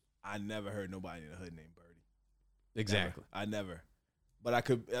 I never heard nobody in the hood named Birdie. Exactly. Never. I never. But I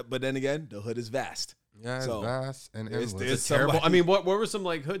could. But then again, the hood is vast. Yeah, it's So, vast and there's- endless. there's It's terrible. somebody- I mean, what were some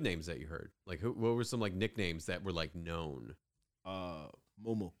like hood names that you heard? Like, what were some like nicknames that were like known?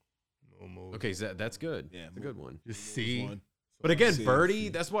 Mumu. Okay, so that's good. Yeah, It's a good one. Just Mumu see. was one. But again, See, Birdie, see.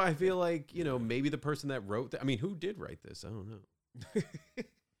 that's why I feel like, you know, maybe the person that wrote that. I mean, who did write this? I don't know.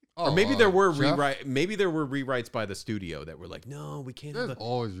 Or maybe there were Jeff? rewrites by the studio that were like, no, we can't There's have a,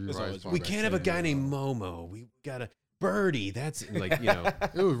 always There's rewrites. always by we that can't have a studio. guy named Momo. We got a Birdie. That's like, you know,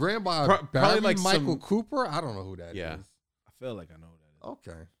 It was ran by Probably Barry like Michael some- Cooper. I don't know who that is. Yeah. I feel like I know who that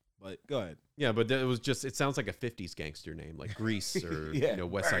is. Okay. But go ahead. yeah, but it was just, it sounds like a 50s gangster name, like Grease or, Yeah, you know,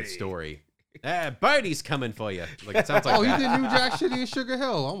 West Side Birdie. Story. Birdie's coming for you. Like, it sounds like Oh, that. you did New Jack City and Sugar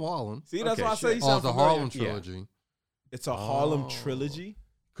Hill. I'm walling. See, that's Okay, why I say shit. you Oh, sound it's a familiar. Harlem Yeah. trilogy. It's a Harlem Oh. trilogy.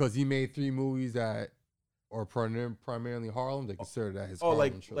 Because he made 3 movies that are primarily Harlem. They consider that his Oh, Harlem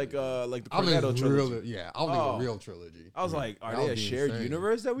like trilogy. the I don't think Cornetto it's trilogy. real, yeah, I don't Oh. think a real trilogy. I was like, are That they would a be shared insane.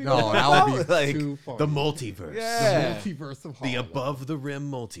 universe that we No, don't that know would be like, too funny. The multiverse. Yeah. The multiverse of The Harlem. above the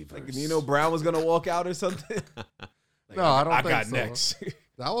rim multiverse. like Nino Brown was gonna walk out or something. Like, No, I don't I think got so. next.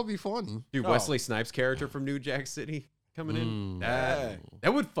 That would be funny. Dude, Oh. Wesley Snipes' character from New Jack City coming in. That, Yeah.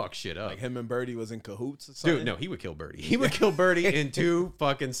 that would fuck shit up. like him and Birdie was in cahoots or something. Dude, no, he would kill Birdie. He would kill Birdie in 2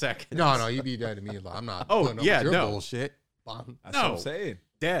 fucking seconds. No, you'd be dead to me. I'm not. Oh, putting up yeah, with your no. bullshit. That's what No. I'm saying.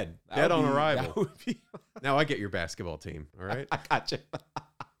 Dead. That Dead would on be- arrival. that would be- Now I get your basketball team. All right. I got you.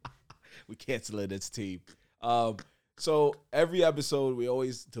 We cancel it. It's team. So every episode, we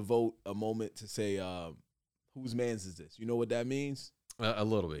always devote a moment to say, whose man's is this? You know what that means? A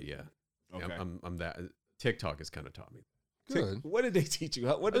little bit, yeah. Okay. I'm that. TikTok has kind of taught me. Good. What did they teach you?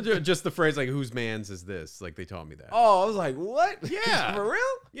 What did Just the phrase like, whose man's is this? Like, they taught me that. Oh, I was like, what? Yeah. For real?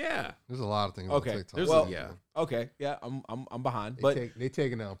 Yeah. There's a lot of things Okay, on TikTok. There's Well, yeah. Okay. Yeah, I'm behind. They But they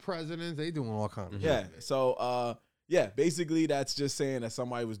taking down presidents. They doing all kinds of yeah, shit. so yeah, basically that's just saying that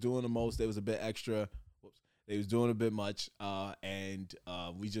somebody was doing the most. They was a bit extra. Whoops. They was doing a bit much. And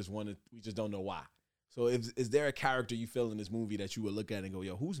we just don't know why. So is there a character you feel in this movie that you would look at and go,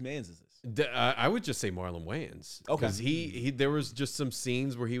 yo, whose man's is this? I would just say Marlon Wayans. Okay. Because he there was just some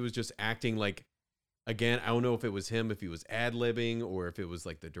scenes where he was just acting like Again, I don't know if it was him, if he was ad-libbing, or if it was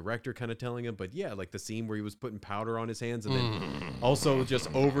like the director kind of telling him. But yeah, like the scene where he was putting powder on his hands and then also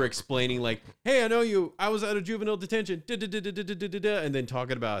just over-explaining like, hey, I know you. I was out of juvenile detention. And then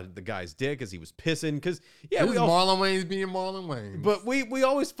talking about the guy's dick as he was pissing. Because, yeah, This is Marlon Wayans being Marlon Wayans. but we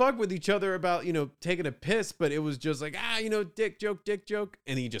always fuck with each other about, taking a piss. But it was just like, dick joke.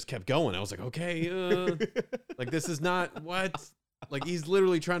 And he just kept going. I was like, okay, like this is not what... Like he's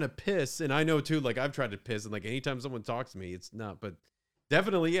literally trying to piss, and I know too. Like I've tried to piss, and like anytime someone talks to me, it's not. But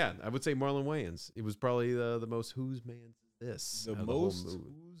definitely, yeah, I would say Marlon Wayans. It was probably the most whose man is this? The out of most whole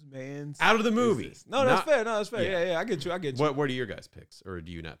movie. whose man's Out of the is movie. this? No, that's Not- fair. No, that's fair. Yeah. Yeah, I get you. What are your guys' picks, or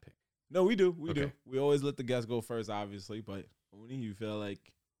do you not pick? No, we do. We do. Okay. We always let the guests go first, obviously. But Oni, you feel like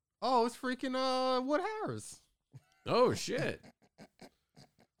oh, it's freaking Wood Harris. Oh shit!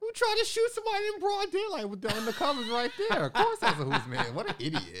 Who tried to shoot somebody in broad daylight with the undercovers right there? Of course that's a who's man. What an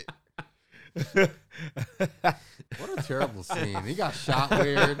idiot. What a terrible scene. He got shot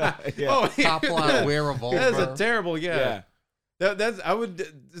weird. yeah. Oh, Top line, wear revolver. That's a terrible. Yeah. yeah. That's I would.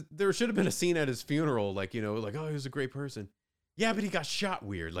 There should have been a scene at his funeral, like like oh, he was a great person. Yeah, but he got shot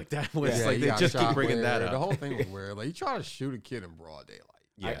weird. Like that was Yeah, like he they got just keep shot bringing weird. that up. The whole thing was weird. Like, you try to shoot a kid in broad daylight.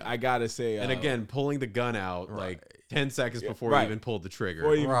 Yeah. I gotta say, And again, pulling the gun out Right. like 10 seconds before right. he even pulled the trigger.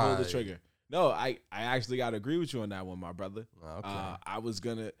 before you even pull the Right. trigger. No, I actually gotta agree with you on that one, my brother. Okay. I was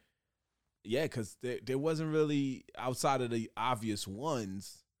gonna, because there wasn't really outside of the obvious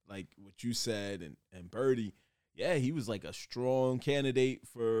ones like what you said and Birdie. Yeah, he was like a strong candidate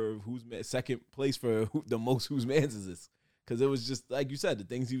for second place for the most whose man's is this, because it was just like you said, the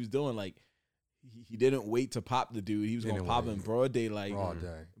things he was doing. Like he didn't wait to pop the dude. He was gonna Didn't pop wait. in broad daylight. broad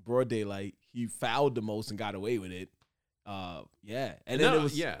day. Broad daylight. He fouled the most and got away with it. Yeah, and And then not, it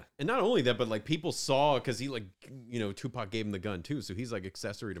was and not only that, but like people saw because he Tupac gave him the gun too, so he's like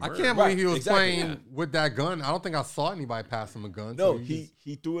accessory to I murder. can't Right, believe he was exactly, playing yeah. with that gun. I don't think I saw anybody pass him a gun. No, so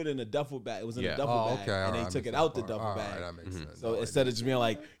he threw it in a duffel bag. It was in Yeah. a duffel Oh, bag, okay. and they took it out the duffel bag. That makes sense. So No, instead of just being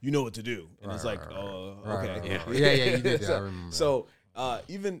like, you know what to do, and it's Right, like, right, oh, right, okay, right, right. Yeah, you did that. I remember So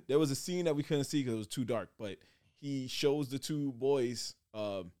even there was a scene that we couldn't see because it was too dark, but he shows the two boys.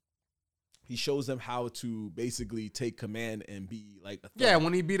 He shows them how to basically take command and be like a thug. Yeah,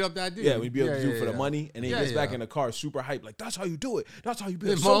 when he beat up that dude. Yeah, we be able to do for the money, and then he Yeah, gets back yeah. in the car, super hyped, like that's how you do it. That's how you be a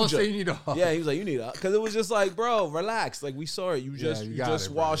Then Marlon soldier. said you need a Yeah, he was like, you need a, because it was just like, bro, relax. Like we saw it. You just you you got just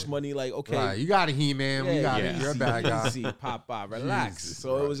it, wash bro. money. Like okay, Right, you got it, He-Man. We got it. yeah. You're a bad guy. Easy, pop, relax. Jesus,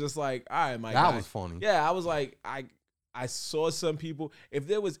 so bro. it was just like, all right, my That guy. was funny. Yeah, I was like, I saw some people. If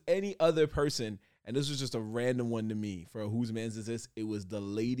there was any other person, and this was just a random one to me for whose man's is this, it was the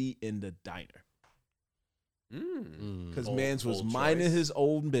lady in the diner. Because Bold- man's was bold minding choice. his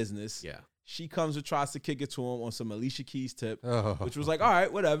own business. Yeah. She comes and tries to kick it to him on some Alicia Keys tip, Oh. which was like, all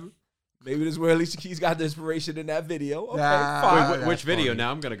right, whatever. Maybe this is where Alicia Keys got the inspiration in that video. Okay, Nah. fine. Wait, that's which video? funny.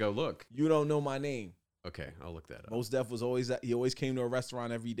 Now I'm gonna go look. You don't know my name. Okay, I'll look that up. Most Def was always he always came to a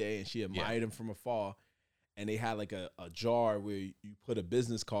restaurant every day, and she admired him from afar. And they had like a jar where you put a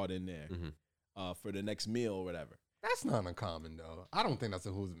business card in there Mhm. for the next meal or whatever. That's not uncommon though. I don't think that's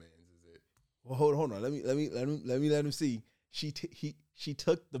a who's man's, is it? Well, hold on. Let me let him see. She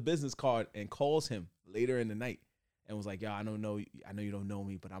took the business card and calls him later in the night and was like, "Yo, I know you don't know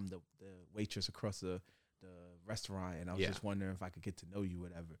me, but I'm the waitress across the restaurant, and I was Yeah. just wondering if I could get to know you,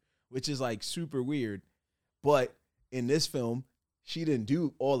 whatever." Which is like super weird, but in this film, she didn't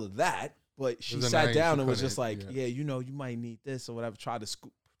do all of that. But she was a sat night down she and was just couldn't, like, yeah. "Yeah, you might need this or whatever." Try to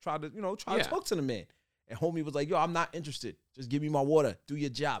Yeah. talk to the man. And homie was like, "Yo, I'm not interested. Just give me my water. Do your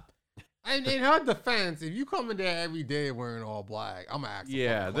job." And in her defense, if you come in there every day wearing all black, I'm gonna ask. a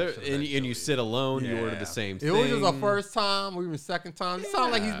Yeah, fucking there, question and you eventually. sit alone. You order Yeah. the same It thing. was just a first time or even second time. It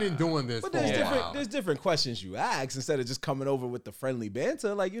sounds like he's been doing this But for there's a different while. there's different questions you ask instead of just coming over with the friendly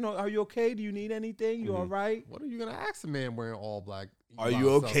banter. Like, are you okay? Do you need anything? You all right? What are you gonna ask a man wearing all black? Are by you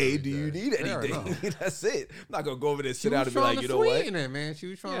himself okay? every Do you day? need Fair enough. anything? That's it. I'm not gonna go over there, She sit down was and be trying like, to you know what? sweeten it, man. She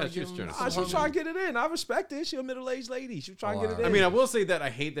was trying Yeah, to she give was him trying to some She was honey. trying to get it in. I respect it. She's a middle-aged lady. She was trying to get it in. I mean, I will say that I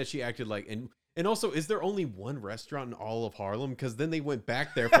hate that she acted like and also, is there only one restaurant in all of Harlem? Because then they went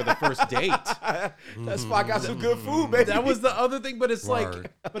back there for the first date. that spot got some good food, baby. That was the other thing, but it's Word.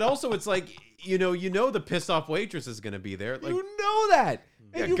 like, but also it's like, you know the pissed off waitress is gonna be there. Like, you know that.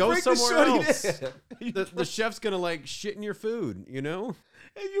 yeah, And you go bring the somewhere shorty else. there. the chef's gonna like shit in your food. You know,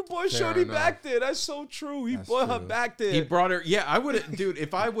 And you brought Fair Shorty enough. back there. That's so true. He That's brought her true. back there. he brought her. Yeah, I would, dude.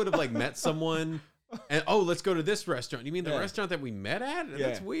 If I would have like met someone. And let's go to this restaurant. You mean the Yeah. restaurant that we met at? Yeah.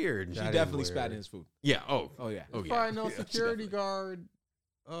 That's weird. She That is definitely weird. spat in his food. Yeah. Oh. Oh yeah. Oh There's yeah. probably no Yeah, security definitely.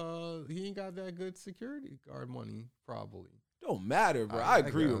 guard. He ain't got that good security guard money, probably. Don't matter, bro. I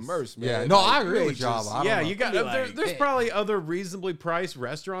agree with guess. Merce, man. Yeah, no, Like, I agree you with ain't Java. just- I don't Yeah, know. you got. Be like, There's hey. probably other reasonably priced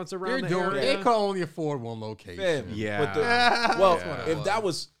restaurants They're around the doing. area. They could only afford one location. Fam, Yeah. But the, Yeah. well, Yeah. if that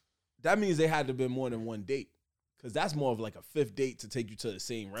was, that means they had to have been more than one date. Because that's more of like a fifth date to take you to the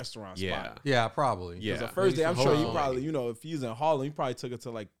same restaurant Yeah. spot. Yeah, probably. Yeah. Because the first day, I'm sure he Hopefully. probably, if he's in Harlem, he probably took it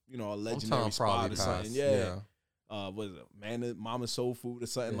to like, a legendary Sometime spot probably or something. passed. Yeah. What is it, Mama's Soul Food or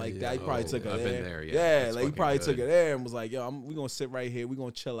something Yeah, like yeah. that. He probably Oh, took it I've there. been there, yeah. Yeah, That's like he fucking probably good. took it there and was like, yo, we're going to sit right here. We're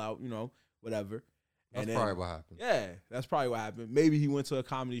going to chill out, whatever. That's And then, probably what happened. yeah, that's probably what happened. Maybe he went to a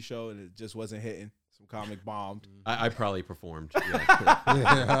comedy show and it just wasn't hitting. Some comic bombed. I probably performed.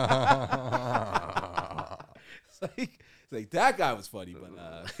 Yeah. It's like that guy was funny,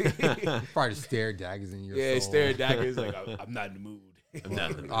 but Probably stare daggers in your yeah, soul. staring daggers like I'm not in the mood. I'm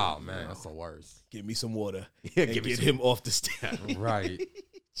not in the Oh man, that's the worst. Give me some water. Yeah, and give me get some- him off the stage. Right.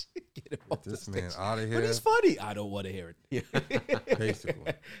 Get him off This the man stage. out of But here. it's funny. I don't want to hear it.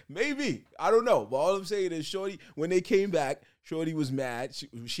 Basically. Maybe. I don't know. But all I'm saying is Shorty, when they came back, Shorty was mad.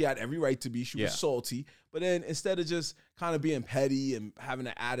 She had every right to be. She was Yeah. salty. But then instead of just kind of being petty and having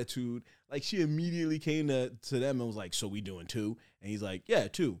an attitude, like she immediately came to them and was like, so we doing 2? And he's like, yeah,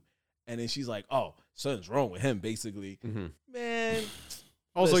 2. And then she's like, oh, something's wrong with him, basically. Mhm. Man.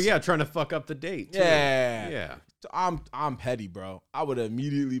 Also, Listen. yeah, trying to fuck up the date. Too. Yeah. Yeah. I'm petty, bro. I would have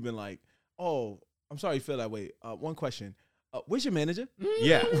immediately been like, oh, I'm sorry you feel that way. One question. Where's your manager?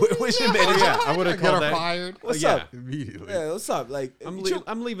 Yeah. Where's your manager? Yeah, I would have Get her called that. fired. What's yeah. up? Immediately. Yeah, what's up? Like,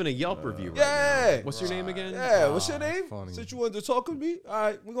 I'm leaving a Yelp review right yeah. now. What's your name again? Yeah, Oh, what's your that's name? funny. Since you wanted to talk with me, all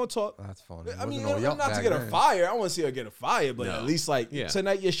right, we're gonna talk. That's funny. I mean, Wasn't no I'm Yelp not to back get her then. fired. I want to see her get a fire, but No. at least like Yeah.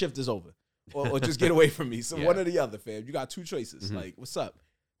 tonight your shift is over, or just get away from me. So Yeah. one or the other, fam. You got 2 choices. Mhm. Like, what's up?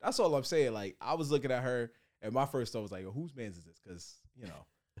 That's all I'm saying. Like, I was looking at her, and my first thought was like, whose man's is this? Because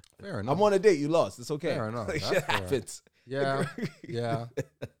Fair enough. I'm on a date. You lost. It's okay. Fair enough. Like, That's shit fair. happens. Yeah. Yeah.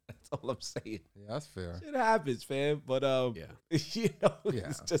 That's all I'm saying. Yeah, that's fair. Shit happens, fam. But Yeah. it's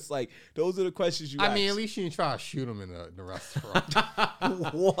Yeah. just like those are the questions you. I mean, ask. at least you didn't try to shoot him in the restaurant.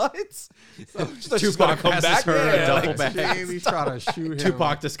 What? So she's Tupac gonna come passes back. her a Yeah, duffel like, bag. She at least try to shoot him.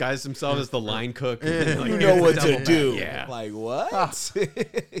 Tupac disguised himself as the line cook. and then, like, you here's know the what double to bag. do. Yeah. Like what?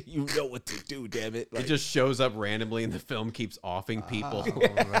 You know what to do. Damn it! Like, It just shows up randomly, and the film keeps offing people.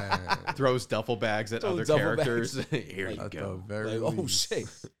 Oh, man. Throws duffel bags at Throws other duffel characters. bags. Here you At the go. very like, oh least. shit.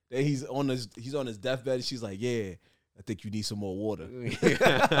 Then he's on his deathbed. And she's like, yeah, I think you need some more water.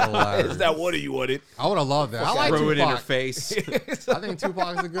 Hilarious. Is that water you wanted? I would have loved that. I like Throw it in her Tupac. face. I think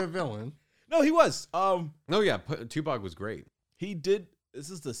Tupac's a good villain. No, he was. Oh yeah, Tupac was great. He did. This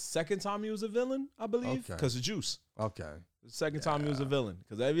is the second time he was a villain, I believe, Okay. because of Juice. Okay. The second time he was a villain,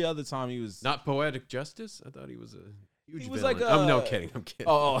 because every other time he was. Not poetic justice. I thought he was a huge He was villain. like I'm no a- kidding. I'm kidding.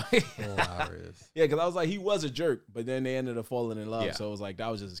 Oh, Hilarious. yeah, because I was like, he was a jerk, but then they ended up falling in love. Yeah. So it was like that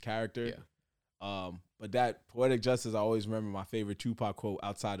was just his character. Yeah. But that poetic justice, I always remember my favorite Tupac quote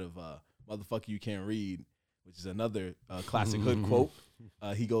outside of "Motherfucker, you can't read," which is another classic hood quote.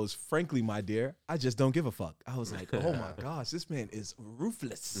 He goes, "Frankly, my dear, I just don't give a fuck." I was like, "Oh my gosh, this man is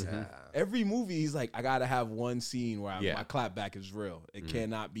ruthless." Yeah. Every movie, he's like, "I gotta have one scene where Yeah. my clap back is real. It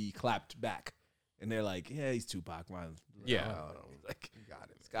cannot be clapped back." And they're like, "Yeah, he's Tupac, man." Yeah. Like, You got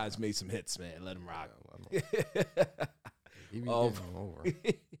it. this guy's made some hits, man. Let him rock. He be Oh. getting over.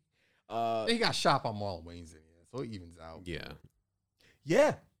 He got shot by Marlon Wayans in here, so it evens out. Yeah.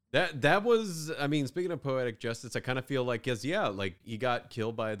 Yeah. That was, I mean, speaking of poetic justice, I kind of feel like, like he got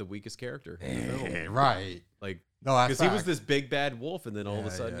killed by the weakest character in the film. Right. Like, No, that's because he was fact. this big bad wolf, and then all of a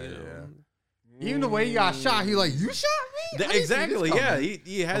Yeah, sudden, yeah, you know. yeah. Even the way he got shot, he like, you shot me? I didn't see this Exactly, yeah. coming."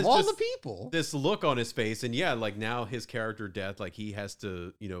 He has Of all just the people. this look on his face, and yeah, like now his character death, like he has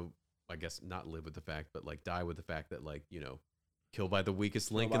to, I guess not live with the fact, but like die with the fact that, like, killed by the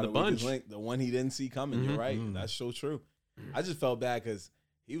weakest link in the bunch. The one he didn't see coming. You're Mhm. right. Mhm. That's so true. I just felt bad because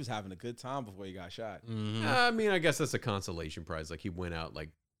he was having a good time before he got shot. Mhm. I mean, I guess that's a consolation prize. Like he went out like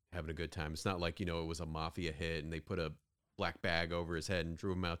having a good time. It's not like, it was a mafia hit and they put a black bag over his head and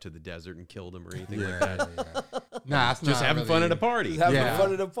drew him out to the desert and killed him or anything like that. yeah. Nah, it's Just not having really, fun at a party. Just having Yeah.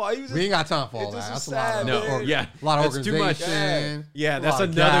 fun at the party. He was We ain't got time for It all that. just That's was a lot sad, of, No, man. or yeah. a lot of That's too much. organization. Yeah, a that's lot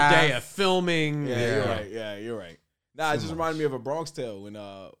of another day gas. of filming. Yeah, Yeah. you're right. Yeah, you're right. Nah, it Too just much. reminded me of A Bronx Tale when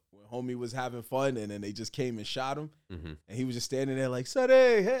homie was having fun and then they just came and shot him Mhm. and he was just standing there like, "Sonny,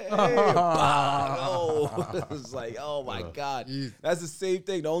 hey." Oh, it was like, oh my god. Jeez. That's the same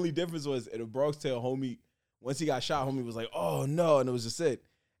thing. The only difference was in A Bronx Tale, homie, once he got shot, homie was like, "Oh no," and it was just it.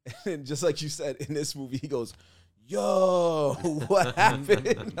 And just like you said in this movie, he goes, "Yo, what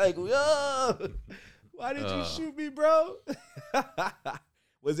happened?" Like, "Yo, why did you shoot me, bro?"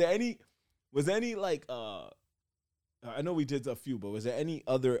 Was there any like I know we did a few, but was there any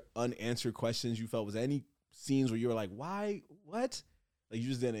other unanswered questions you felt? Was there any scenes where you were like, why, what? Like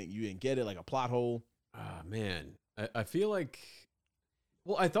you didn't get it, like a plot hole? Ah, man. I feel like,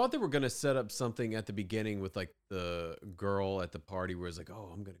 well, I thought they were going to set up something at the beginning with like the girl at the party where it's like, oh,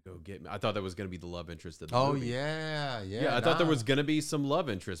 I'm going to go get me. I thought that was going to be the love interest of the movie. Yeah. Yeah, I thought there was going to be some love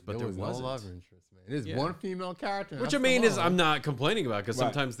interest, but there was wasn't. no love interest, man. It is one female character. Which I mean is I'm not complaining about because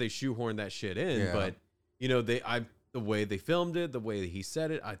sometimes they shoehorn that shit in, Yeah. but you know, the way they filmed it, the way he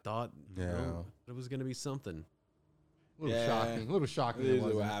said it, I thought it was going to be something. A little shocking. It is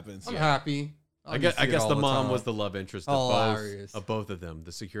what happens. I'm happy. I guess the mom was the love interest of both of them,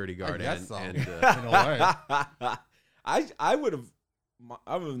 the security guard and in a way. I would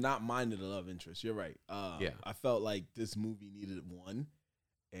have not minded a love interest. You're right. Yeah. I felt like this movie needed one,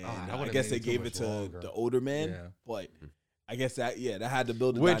 and that I would've guess made they it too gave much it to longer. the older man. Yeah. But I guess that had to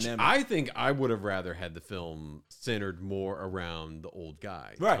build a Which dynamic. I think I would have rather had the film centered more around the old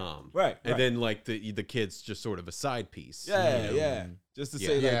guy, Right, Tom. right. And then like the kid's just sort of a side piece. Yeah, you know? yeah. Just to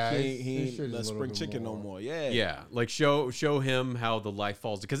say Yeah, like it he should ain't be a a little spring bit chicken no more. more. Yeah. Yeah, like show him how the life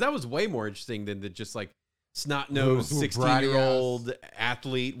falls, because that was way more interesting than the just like snot-nosed Little bratty 16-year-old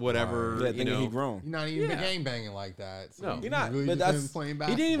athlete, whatever. Yeah, you thinking know, he grown. You're not even Yeah. gang banging like that. So No. he's You're not, Really but just that's- him playing he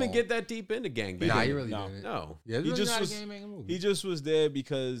basketball. didn't even get that deep into gangbanging. Nah, he didn't. really No. didn't. No. Yeah, He this just is not was- a gang banging movie. He just was there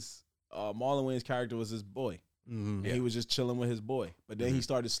because Marlon Wayans' character was his boy. Mhm. And he was just chilling with his boy. But then he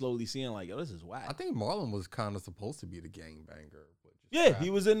started slowly seeing like, yo, this is whack. I think Marlon was kind of supposed to be the gang banger. But just Yeah, crap- he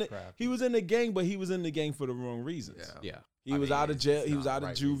was in the crap. he was in the gang, but he was in the gang for the wrong reasons. Yeah. Yeah. He I was mean, out of it's jail. He was not out of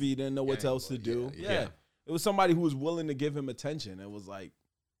right. juvie. He's Didn't know what gang, else to but do. yeah, Yeah. It was somebody who was willing to give him attention. It was like,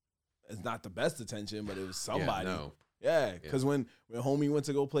 it's not the best attention, but it was somebody. Yeah, no. Yeah, because when homie went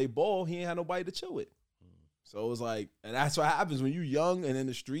to go play ball, he ain't had nobody to chill with. So it was like, and that's what happens when you young and in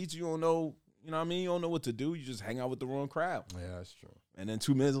the streets. You don't know, you know what I mean? You don't know what to do. You just hang out with the wrong crowd. Yeah, that's true. And then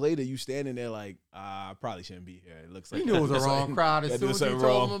 2 minutes later, you standing there like, I probably shouldn't be here. It looks like He knew it was the it's wrong like- crowd yeah, as soon do as he something told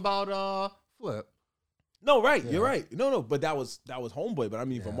wrong. him about Flip. No, right. Yeah. You're right. No. But that was Homeboy. But I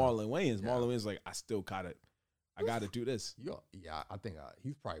mean, for Yeah. Marlon Wayans, Yeah. Marlon Wayans like, I got to do this. Yeah, I think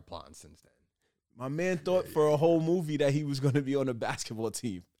he's probably plotting since then. My man thought for a whole movie that he was going to be on a basketball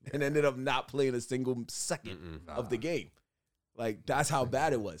team and ended up not playing a single second of the game. Like, that's how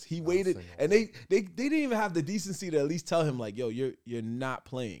bad it was. He waited, single. and they didn't even have the decency to at least tell him, like, yo, you're not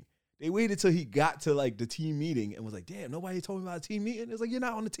playing. They waited till he got to, like, the team meeting and was like, damn, nobody told me about a team meeting. It's like, you're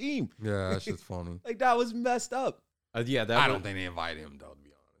not on the team. Yeah, that's just funny. Like, that was messed up. Yeah, that I was- don't think they invited him though, to be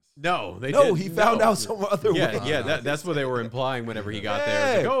honest. No, they No, didn't. he found out some other way. Yeah, that's what they were implying whenever he got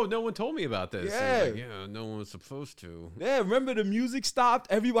there. It's Yeah. like, oh, no one told me about this. And he's like, Yeah. yeah, no one was supposed to. Yeah, remember the music stopped?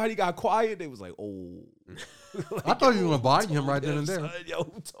 Everybody got quiet. They was like, oh. Like, I thought you were gonna body who him right told then and there. son? Yo,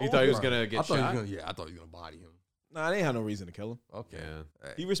 who He told thought he was him? gonna get I thought shot. he was gonna, I thought he was gonna body him. Nah, they had no reason to kill him. Okay. Yeah.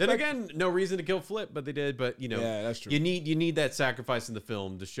 Hey. He Then respect. again, no reason to kill Flip, but they did. But you know, Yeah, that's true. You need that sacrifice in the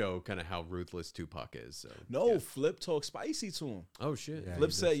film to show kind of how ruthless Tupac is. So, No, yeah. Flip talked spicy to him. Oh shit. Yeah. Flip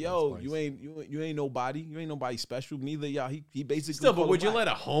he said, did "Yo, sound you spicy. ain't nobody. You ain't nobody special. Neither y'all." He basically Still, but called would him you let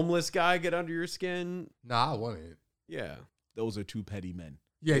black. a homeless guy get under your skin? Nah, I wouldn't. Yeah. Those are two petty men.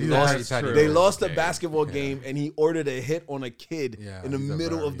 Yeah, That's these are very true. petty. They Yeah. lost a Okay. basketball Yeah. game, and he ordered a hit on a kid Yeah, in the these are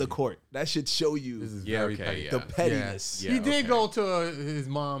middle of the very- court. That should show you This is Yeah, very okay, petty. yeah. the pettiness. Yeah. he did okay. go to his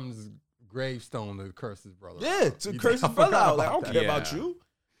mom's gravestone to curse his brother. Yeah, out. to He curse did- his brother I out. Like, I forgot don't about care that. about you.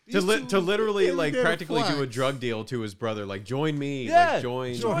 To literally Yeah, like he did practically do a flex. drug deal to his brother, like join me, Yeah, like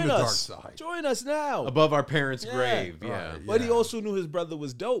join join the dark us. side. Join us now. above our parents' Yeah. grave. Yeah. Right. But he Yeah. also knew his brother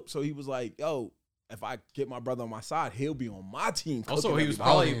was dope, so he was like, "Yo, if I get my brother on my side, he'll be on my team." Also, cooking he was everybody." I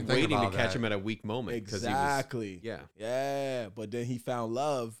probably wasn't even thinking waiting to about catch that. him at a weak moment because Exactly. he was. Yeah, but then he found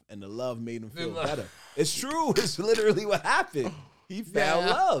love, and the love made him feel love. better. It's true. It's literally what happened. He found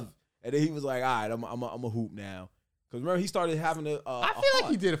Yeah. love, and then he was like, "All right, I'm a hoop now." Because remember, he started having a. I feel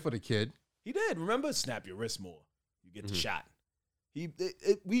like he did it for the kid. He did. Remember, snap your wrist more. You get the Mhm. shot.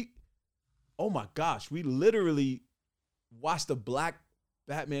 We. Oh my gosh, we literally watched the Black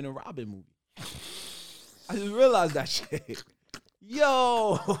Batman and Robin movie. I just realized that shit.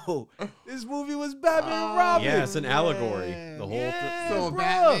 Yo, this movie was Batman and Robin. Yeah, it's an allegory. The whole Yeah, So bruh.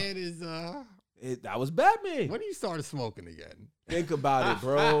 Batman is That was Batman. when you started smoking again. Think about it,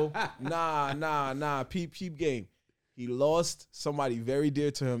 bro. Nah. Peep game. He lost somebody very dear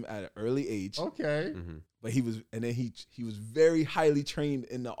to him at an early age, Okay. but he was very highly trained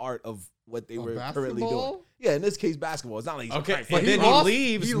in the art of what they were currently doing. basketball? Yeah, in this case, basketball. It's not like he's Okay, crack and fighting. then he lost- he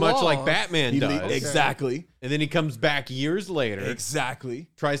leaves he much like lost. Batman does. Exactly, And then he comes back years later, exactly.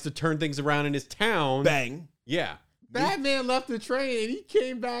 tries to turn things around in his town. Bang. Yeah. Batman left the train and he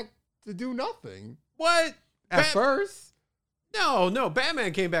came back to do nothing. What? At first. No,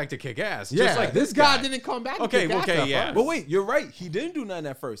 Batman came back to kick ass. Yeah, just like this guy didn't come back. Okay, to kick ass okay, at yeah. first. But wait, you're right. He didn't do nothing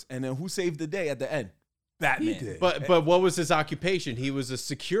at first. And then who saved the day at the end? Batman. He did. But what was his occupation? He was a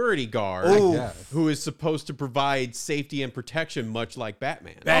security guard Ooh. Yes. who is supposed to provide safety and protection, much like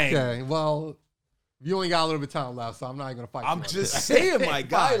Batman. Bang. Okay, well, you only got a little bit of time left, so I'm not gonna fight. I'm you on just that. saying, my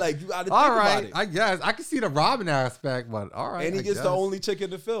guy. Fine. Like, you got to think All about right, it. I guess I can see the Robin aspect, but all right. And he I gets guess. the only chick in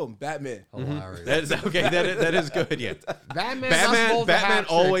the film, Batman. Hilarious. That is okay. That is good. Yeah, Batman. Batman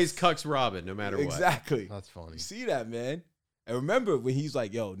always cucks Robin, no matter what. Exactly. That's funny. You see that, man? And remember when he's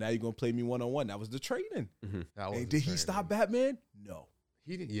like, "Yo, now you're gonna play me one-on-one." That was the training. That was And did he insane. stop Batman? No.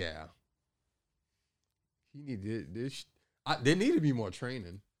 He did. Yeah. He needed this. There needed to be more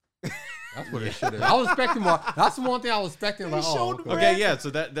training. That's what it should have. I was expecting more. That's the one thing I was expecting. They Like, oh, showed okay. Okay, yeah. So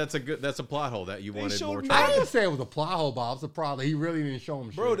that's a plot hole that you wanted showed more. me- I training. didn't say it was a plot hole, Bob. It's a problem. He really didn't show him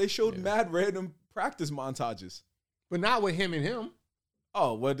shit. Bro, they showed Yeah. mad random practice montages. But not with him and him.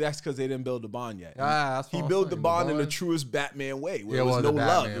 Oh, well, that's because they didn't build the bond yet. That's He what I'm built the saying. bond in the bond- truest Batman way, where It it was was no a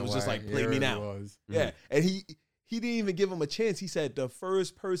love. Batman It was just way. like, play It me really now. was. Yeah, and he didn't even give him a chance. He said the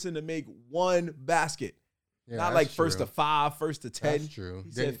first person to make one basket, Yeah, not that's like first true. to 5, first to 10. That's true.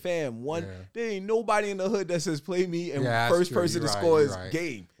 He said, "Fam, one. Yeah. There ain't nobody in the hood that says play me and Yeah, that's first true. person You're to right, score you're is right.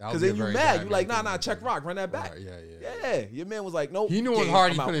 game." That would Because be then a you very mad. You Batman like, thing nah, to check do. rock, run that back. Right, yeah. Yeah, your man was like, nope. He knew it was game, hard.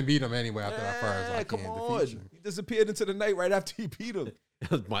 I'm He out. couldn't beat him anyway after that first. Yeah, Like, come can't on. defeat you. He disappeared into the night right after he beat him,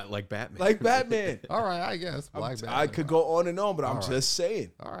 like Batman. like Batman. All right, I guess. Black Batman. I could go on and on, but I'm All right. just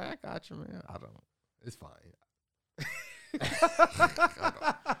saying. All right, I got you, man. I don't. It's fine.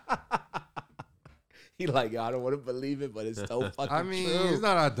 He like, I don't want to believe it, but it's so fucking I mean, true. it's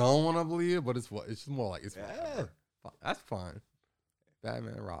not. I don't want to believe it, but it's what. It's just more like it's Yeah. whatever. That's fine.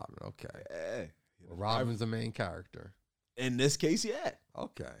 Batman, and Robin. Okay. Yeah. Well, Robin's the main character. In this case, yeah,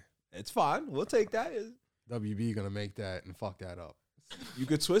 Okay. it's fine. We'll take that. WB gonna make that and fuck that up. You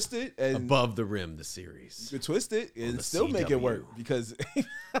could twist it and Above the Rim, the you series. could twist it On and the still make it CW. work because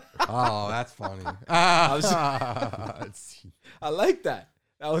Oh, that's funny. I like that.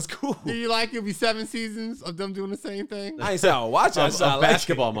 That was cool. Do you like it? Be 7 seasons of them doing the same thing? I ain't say I'll watch it. I Of said I like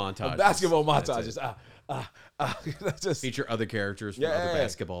basketball it. montages. Of basketball That's montages. it. That's just Feature other characters from Yeah. other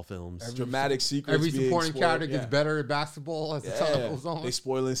basketball films. dramatic secrets. Every being supporting spoiled. character Yeah. gets better at basketball as the time Yeah. goes on. They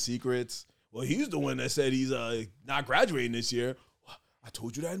spoiling secrets. Well, he's the one that said he's not graduating this year. I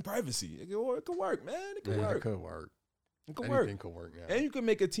told you that in privacy. It could work, man. It could Man, work. it could work. It could Anything work. could work. Yeah. And you can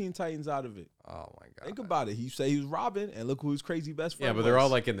make a Teen Titans out of it. Oh my god. Think about it. He said he was Robin, and look who his crazy best friend Yeah, but they're all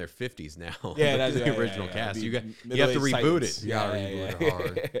was. like in their 50s now. Yeah, Look that's at the yeah, original yeah. cast. It'd You be have to middle-aged reboot Titans. it. You gotta reboot it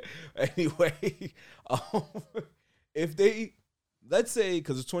hard. Anyway, if they, let's say,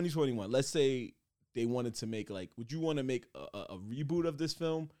 because it's 2021, let's say they wanted to make like, would you want to make a reboot of this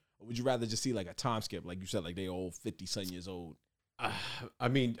film, or would you rather just see like a time skip, like you said, like they all 50-some years old? I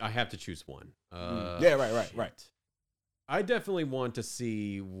mean, I have to choose one. Yeah, right. I definitely want to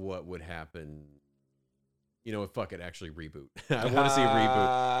see what would happen. You know, if fuck it, actually reboot. I want to see a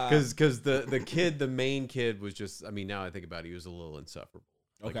reboot because the main kid was just. I mean, now I think about it, he was a little insufferable.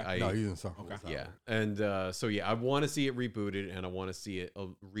 Like, Okay. No, you didn't suffer. Okay. Yeah, and so yeah, I want to see it rebooted, and I want to see it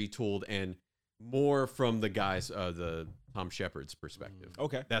retooled, and more from the guys, the Tom Shepard's perspective.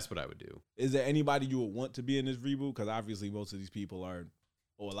 Okay. That's what I would do. Is there anybody you would want to be in this reboot? Because obviously most of these people are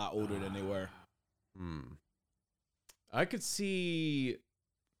a lot older than they were. I could see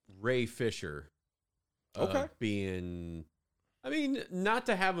Ray Fisher. Okay. Being, I mean, not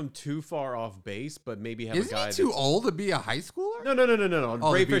to have him too far off base, but maybe have a Isn't guy he too that's- old to be a high schooler? No.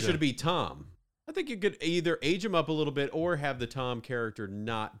 Oh, Ray to be Fisher the- to be Tom. I think you could either age him up a little bit or have the Tom character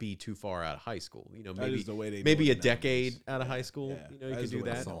not be too far out of high school. You know, That maybe is the way they do maybe it a decade nowadays. out of high school. Yeah, You know, you that could is the do way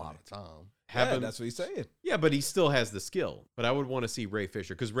that. That's a lot of time. Have Yeah, him, that's what he's saying. yeah, but he still has the skill. But I would want to see Ray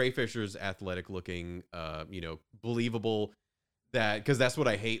Fisher because Ray Fisher's athletic looking, you know, believable. Because that's what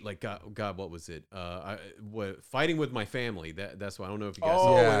I hate. Like God, what was it? Fighting with My Family. That's why I don't know if you guys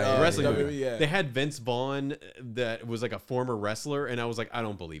Oh, saw yeah, the wrestling WWE, movie. yeah. They had Vince Vaughn that was like a former wrestler, and I was like, I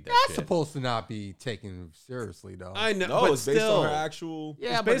don't believe that That's shit. supposed to not be taken seriously, though. I know, No, but it's based still, on her actual.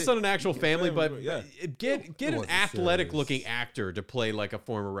 Yeah, it's but based on an actual family, but yeah. get It an wasn't athletic serious. looking actor to play like a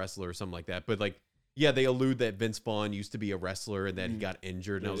former wrestler or something like that. But like, yeah, they allude that Vince Vaughn used to be a wrestler and that he got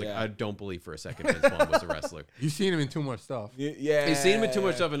injured, and I was Yeah. like, I don't believe for a second Vince Vaughn was a wrestler. You've seen him in too much stuff. Yeah, He's seen him in too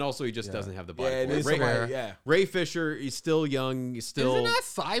much stuff, and also he just Yeah. doesn't have the Yeah, body. it for it. is Ray, somebody, yeah. Ray Fisher, he's still young. He's still Isn't that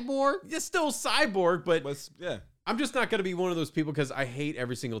Cyborg? he's still cyborg, but But yeah, I'm just not gonna be one of those people because I hate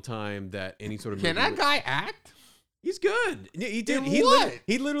every single time that any sort of Can movie that guy act? He's good. He did. In He what?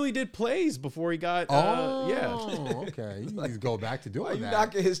 he literally did plays before he got. Okay. He needs to go back to Why doing you that.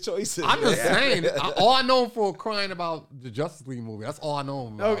 knocking his choices? I'm just man? saying. All I know him for crying about the Justice League movie. That's all I know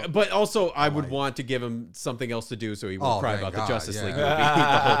him about. Okay, but also, I would want to give him something else to do so he won't cry thank about God, the Justice yeah. League movie. the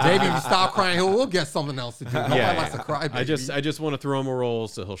whole time. Maybe if you stop crying, he'll get something else to do. Nobody likes to cry, baby. I just want to throw him a role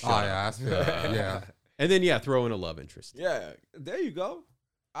so he'll shut Oh, up. yeah, that's fair. Yeah. And then throw in a love interest. Yeah, there you go.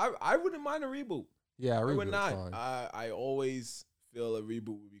 I wouldn't mind a reboot. Yeah, I reboot would is not. fine. I always feel a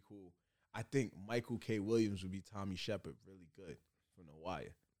reboot would be cool. I think Michael K. Williams would be Tommy Shepard really good from The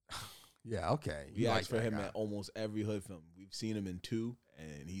Wire. Yeah, okay. We You asked like for that him guy. in almost every hood film. We've seen him in 2,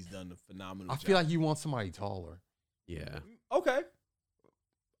 and he's done a phenomenal I job. feel like you want somebody taller. Yeah. Okay.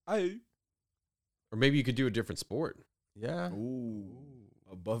 I hear you. Or maybe you could do a different sport. Yeah. Ooh.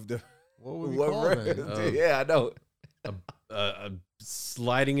 Above the What would we call him? Yeah, I know.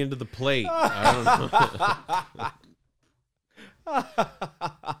 Sliding into the plate. I don't know.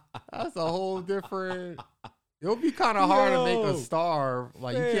 That's a whole different. It'll be kind of hard to make a Yo, star.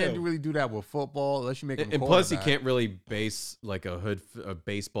 Like you can't fam. really do that with football unless you make. And plus, you can't really base like a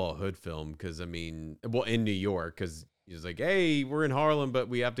baseball hood film because in New York, because he's like, hey, we're in Harlem, but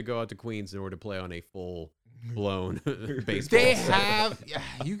we have to go out to Queens in order to play on a full blown baseball. They set. have. Yeah,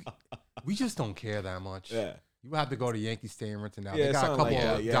 we just don't care that much. Yeah. You have to go to Yankee Stadium right now. Yeah, they got a something couple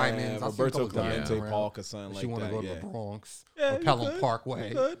like of that. diamonds. I've seen a Roberto couple diamonds Clemente around. Park or something If like you want that. to go to Yeah. the Bronx Yeah, or you Pelham could. Parkway.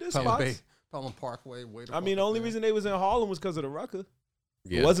 You could. There's Pelham, spots. Pelham Parkway. Way the I mean, the fuck only up reason they was in Harlem was because of the Rucker.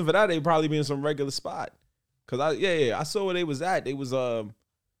 If Yeah. it wasn't for that, they'd probably be in some regular spot. Cause I saw where they was at. They was on.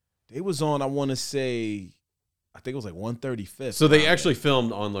 I want to say, I think it was like 135th. So they around actually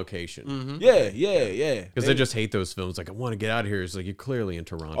filmed on location. there. Yeah. Because I just hate those films. Like, I want to get out of here. It's like, you're clearly in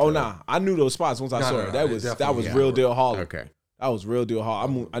Toronto. Oh nah, I knew those spots once I No, saw no, it. no, That they was definitely- yeah. real deal Harlem. Okay. That was real deal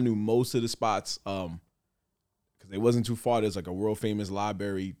Harlem. I knew most of the spots. Because they wasn't too far. There's like a world famous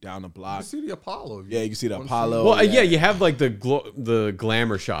library down the You block. can see the Apollo. Yeah, you can see the Wanna Apollo. Well, yeah. you have like the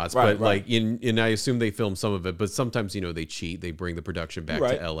glamour shots, Right, but right. like and I assume they film some of it, but sometimes they cheat. They bring the production back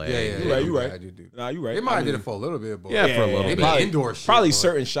Right. to LA. Yeah, You right. I do. Nah, you right. They might I have did mean, it for a little bit, but Yeah, for a little maybe bit. Probably- indoor shit. Probably but-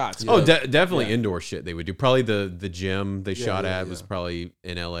 certain shots. Oh, but- definitely Yeah. indoor shit they would do. Probably the gym they shot yeah, at was probably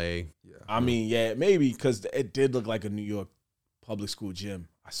in LA. Yeah. I mean, yeah, maybe because it did look like a New York public school gym.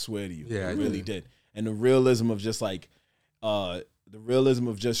 I swear to you, Yeah, it it really did. did. And the realism of just like,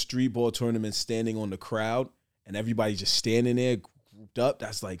 street ball tournaments, standing on the crowd and everybody just standing there grouped up.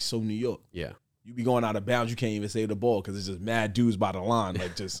 That's like so New York. Yeah. You be going out of bounds, you can't even save the ball because it's just mad dudes by the line.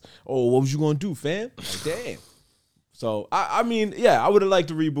 Like just, oh, what was you gonna do, fam? Like damn. So I mean, yeah, I would have liked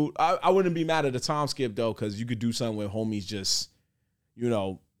to reboot. I wouldn't be mad at the time skip though, because you could do something where homies just,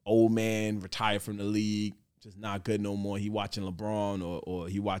 old man retired from the league, just not good no more. He watching LeBron or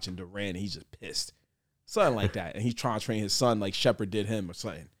he watching Durant and he's just pissed. Something like that. And he's trying to train his son like Shepard did him or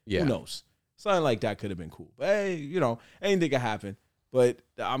something. Yeah. Who knows? Something like that could have been cool. But hey, anything could happen. But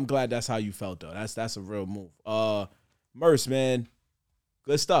I'm glad that's how you felt though. That's a real move. Merce, man.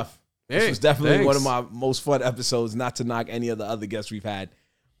 Good stuff. This Hey, was definitely one of thanks. my most fun episodes, not to knock any of the other guests we've had.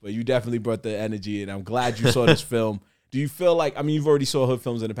 But you definitely brought the energy, and I'm glad you saw this film. Do you feel like, you've already saw hood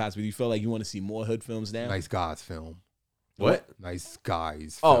films in the past, but do you feel like you want to see more hood films now? Nice Guys film. What? Nice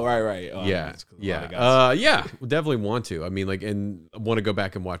Guys. Oh, film. right. Yeah. that's 'cause a lot of Yeah. guys- Yeah. Definitely want to. I mean, like, and want to go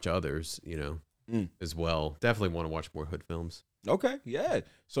back and watch others, Mm. as well. Definitely want to watch more hood films. Okay, yeah.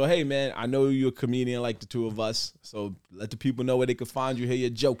 So, hey, man, I know you're a comedian like the two of us, so let the people know where they can find you, hear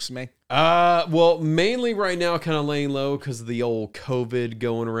your jokes, man. Well, mainly right now, kind of laying low because of the old COVID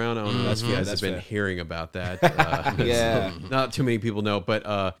going around. I don't know if you guys That's have been fair. hearing about that. Yeah. Not too many people know, but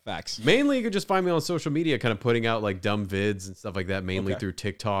Facts. mainly you can just find me on social media, kind of putting out like dumb vids and stuff like that, mainly Okay. through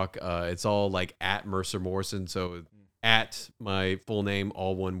TikTok. It's all like at Mercer Morrison. So at my full name,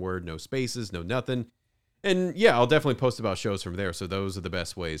 all one word, no spaces, no nothing. And yeah, I'll definitely post about shows from there. So those are the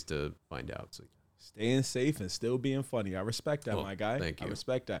best ways to find out. So, Staying safe and still being funny. I respect that, Well, my guy. thank I you.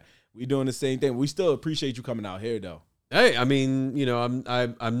 respect that. We doing the same thing. We still appreciate you coming out here, though. hey, I mean,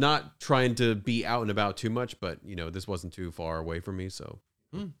 I'm not trying to be out and about too much, but this wasn't too far away from me. So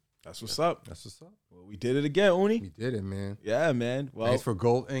That's what's up. That's what's up. Well, we did it again, Uni. We did it, man. Yeah, man. Well, Thanks for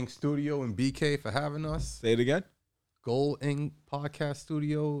Gold Ink Studio and BK for having us. say it again. Gold Ink Podcast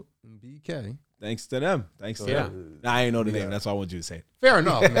Studio and BK. Thanks to them. Thanks to Yeah. them. Nah, I ain't know the Yeah. name. That's all I want you to say. Fair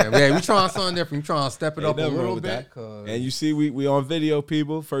enough, man. Yeah, we trying something different. We trying to step it Ain't up a nothing wrong little with bit. that. 'Cause, And you see, we on video,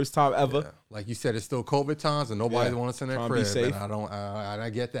 people. First time ever. yeah, like you said, it's still COVID times and nobody Yeah. wants us in their Trying to be crib. safe. And I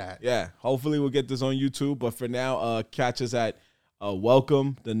get that. Yeah, hopefully we'll get this on YouTube. But for now, catch us at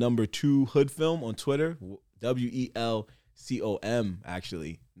Welcome, the #2 Hood Film on Twitter. WELCOM,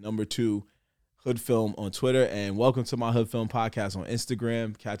 actually. #2 Hood Film on Twitter, and welcome to my Hood Film podcast on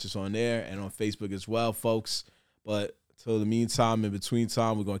Instagram. Catch us on there and on Facebook as well, folks. But till the meantime, in between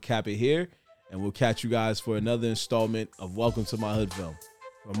time, we're going to cap it here, and we'll catch you guys for another installment of Welcome to My Hood Film.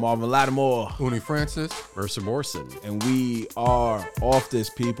 I'm Marvin Lattimore. Uni Francis. Mercer Morrison. And we are off this,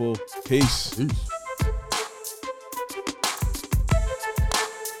 people. Peace. Peace.